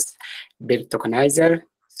well as BERT tokenizer.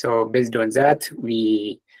 So based on that,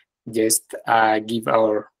 we just give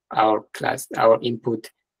our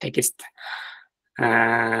input text.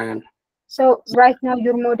 So right now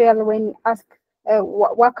your model, when asked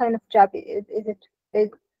what kind of job is it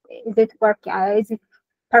working? Is it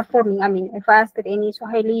performing? I mean, if I ask it any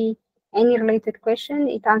Swahili, any related question,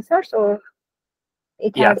 it answers, or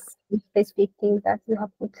it has specific things that you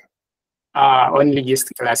have put? Only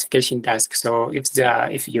just classification task. So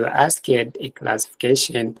if you ask it a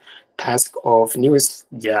classification task of news,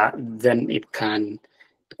 then it can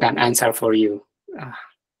answer for you.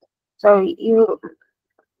 So you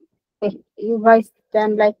guys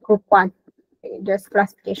done like group 1, just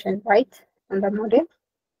classification, right, on the model?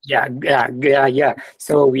 Yeah.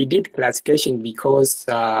 So we did classification because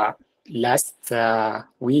last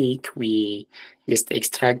week we just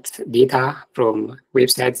extract data from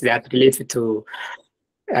websites that related to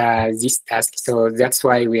this task. So that's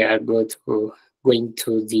why we are going to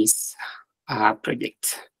this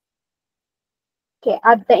project. Okay.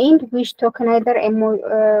 At the end, which tokenizer and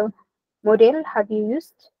model have you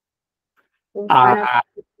used? I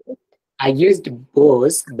used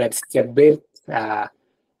both, but the BERT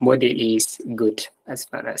model is good as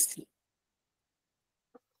far as.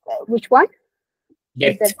 Which one?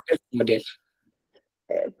 BERT model.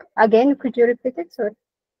 Again, could you repeat it? Sorry.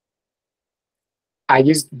 I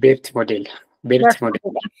used BERT model. BERT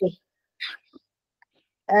model. Okay.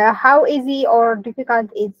 How easy or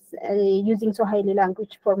difficult is using Swahili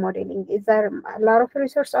language for modeling? Is there a lot of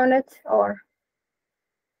research on it, or?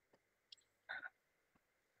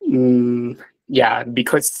 Yeah,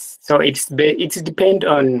 because it's depend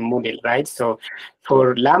on model, right? So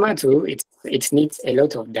for Llama 2, it needs a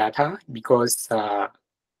lot of data because the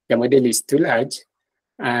model is too large,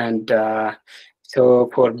 and so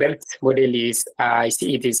for BERT model I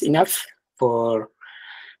see it is enough for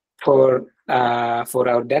our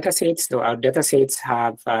data sets. So our data sets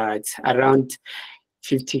have it's around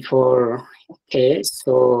 54K.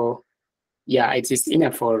 So yeah, it is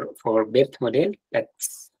enough for BERT model, but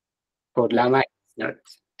for Llama it's not.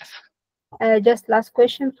 Just last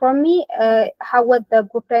question from me. How was the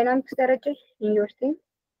group dynamic strategy in your team?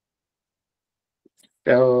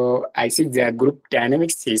 So I think the group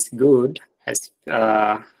dynamics is good, but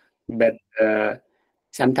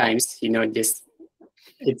sometimes just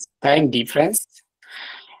it's time difference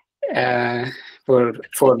for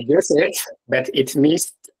Joseph, but it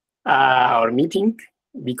missed our meeting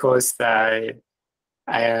because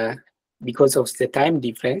of the time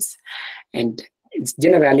difference, and it's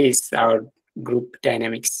generally our group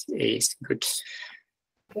dynamics is good.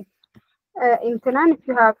 Okay. Imtinan, if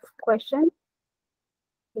you have questions.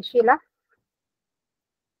 Sheila?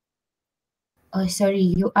 Oh, sorry,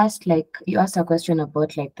 you asked a question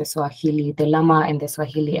about like the Swahili, the Llama and the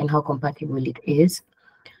Swahili and how compatible it is.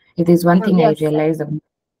 If there's one thing I realized about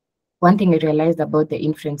the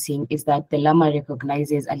inferencing is that the Llama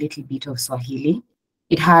recognizes a little bit of Swahili.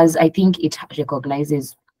 I think it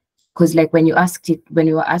recognizes, because like when I was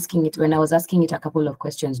asking it a couple of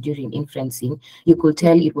questions during inferencing, you could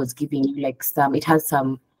tell it was giving you like it has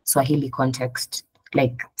some Swahili context,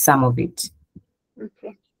 like some of it.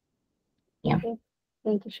 Okay. Yeah. Okay.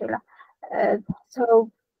 Thank you, Sheila.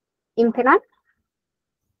 So, Imtinan?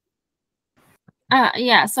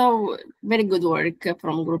 Yeah, so very good work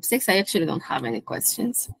from group 6. I actually don't have any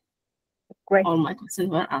questions. Great. All my questions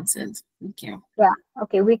were answered. Thank you. Yeah,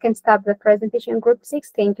 okay, we can stop the presentation, group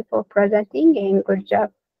 6. Thank you for presenting and good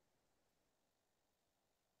job.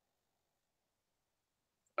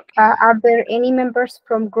 Are there any members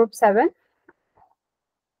from group 7?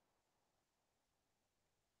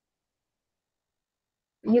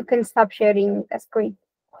 You can stop sharing the screen.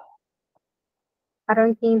 I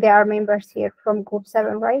don't think there are members here from group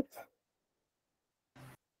 7, right?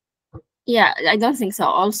 Yeah, I don't think so.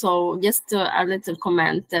 Also, just a little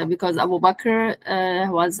comment because Abu Bakr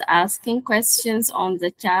was asking questions on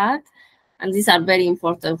the chat, and these are very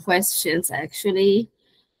important questions actually.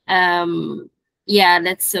 Yeah,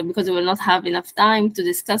 let's because we will not have enough time to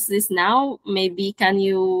discuss this now. Maybe can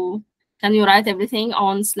you write everything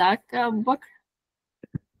on Slack, Abu Bakr?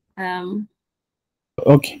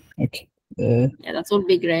 Okay. Yeah, that would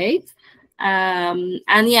be great.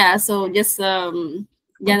 And yeah, so just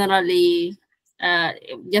generally,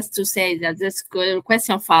 just to say that this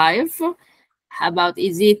question 5, about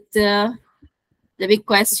is it the big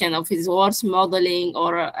question of is worse modeling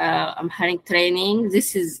or Amharic training.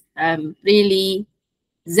 This is really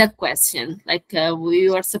the question. Like we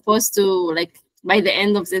were supposed to, like, by the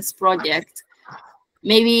end of this project,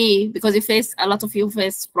 maybe because a lot of you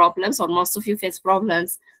face problems, or most of you face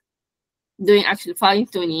problems doing actual fine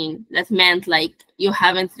tuning, that meant like you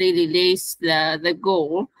haven't really reached the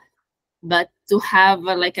goal, but to have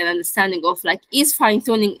like an understanding of like, is fine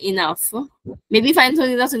tuning enough? Maybe fine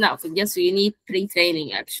tuning is not enough. Just you need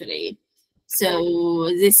pre-training actually. So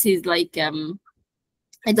this is like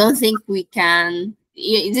I don't think we can.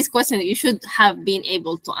 This question you should have been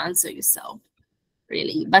able to answer yourself,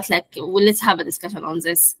 really. But like, well, let's have a discussion on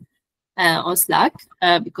this on Slack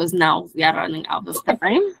because now we are running out of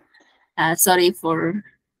time. Sorry for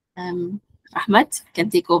Ahmed, can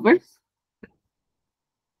take over.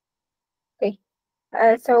 Okay,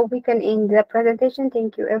 so we can end the presentation.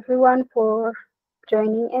 Thank you everyone for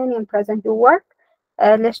joining in and present your work.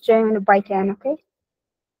 Let's join by 10, okay?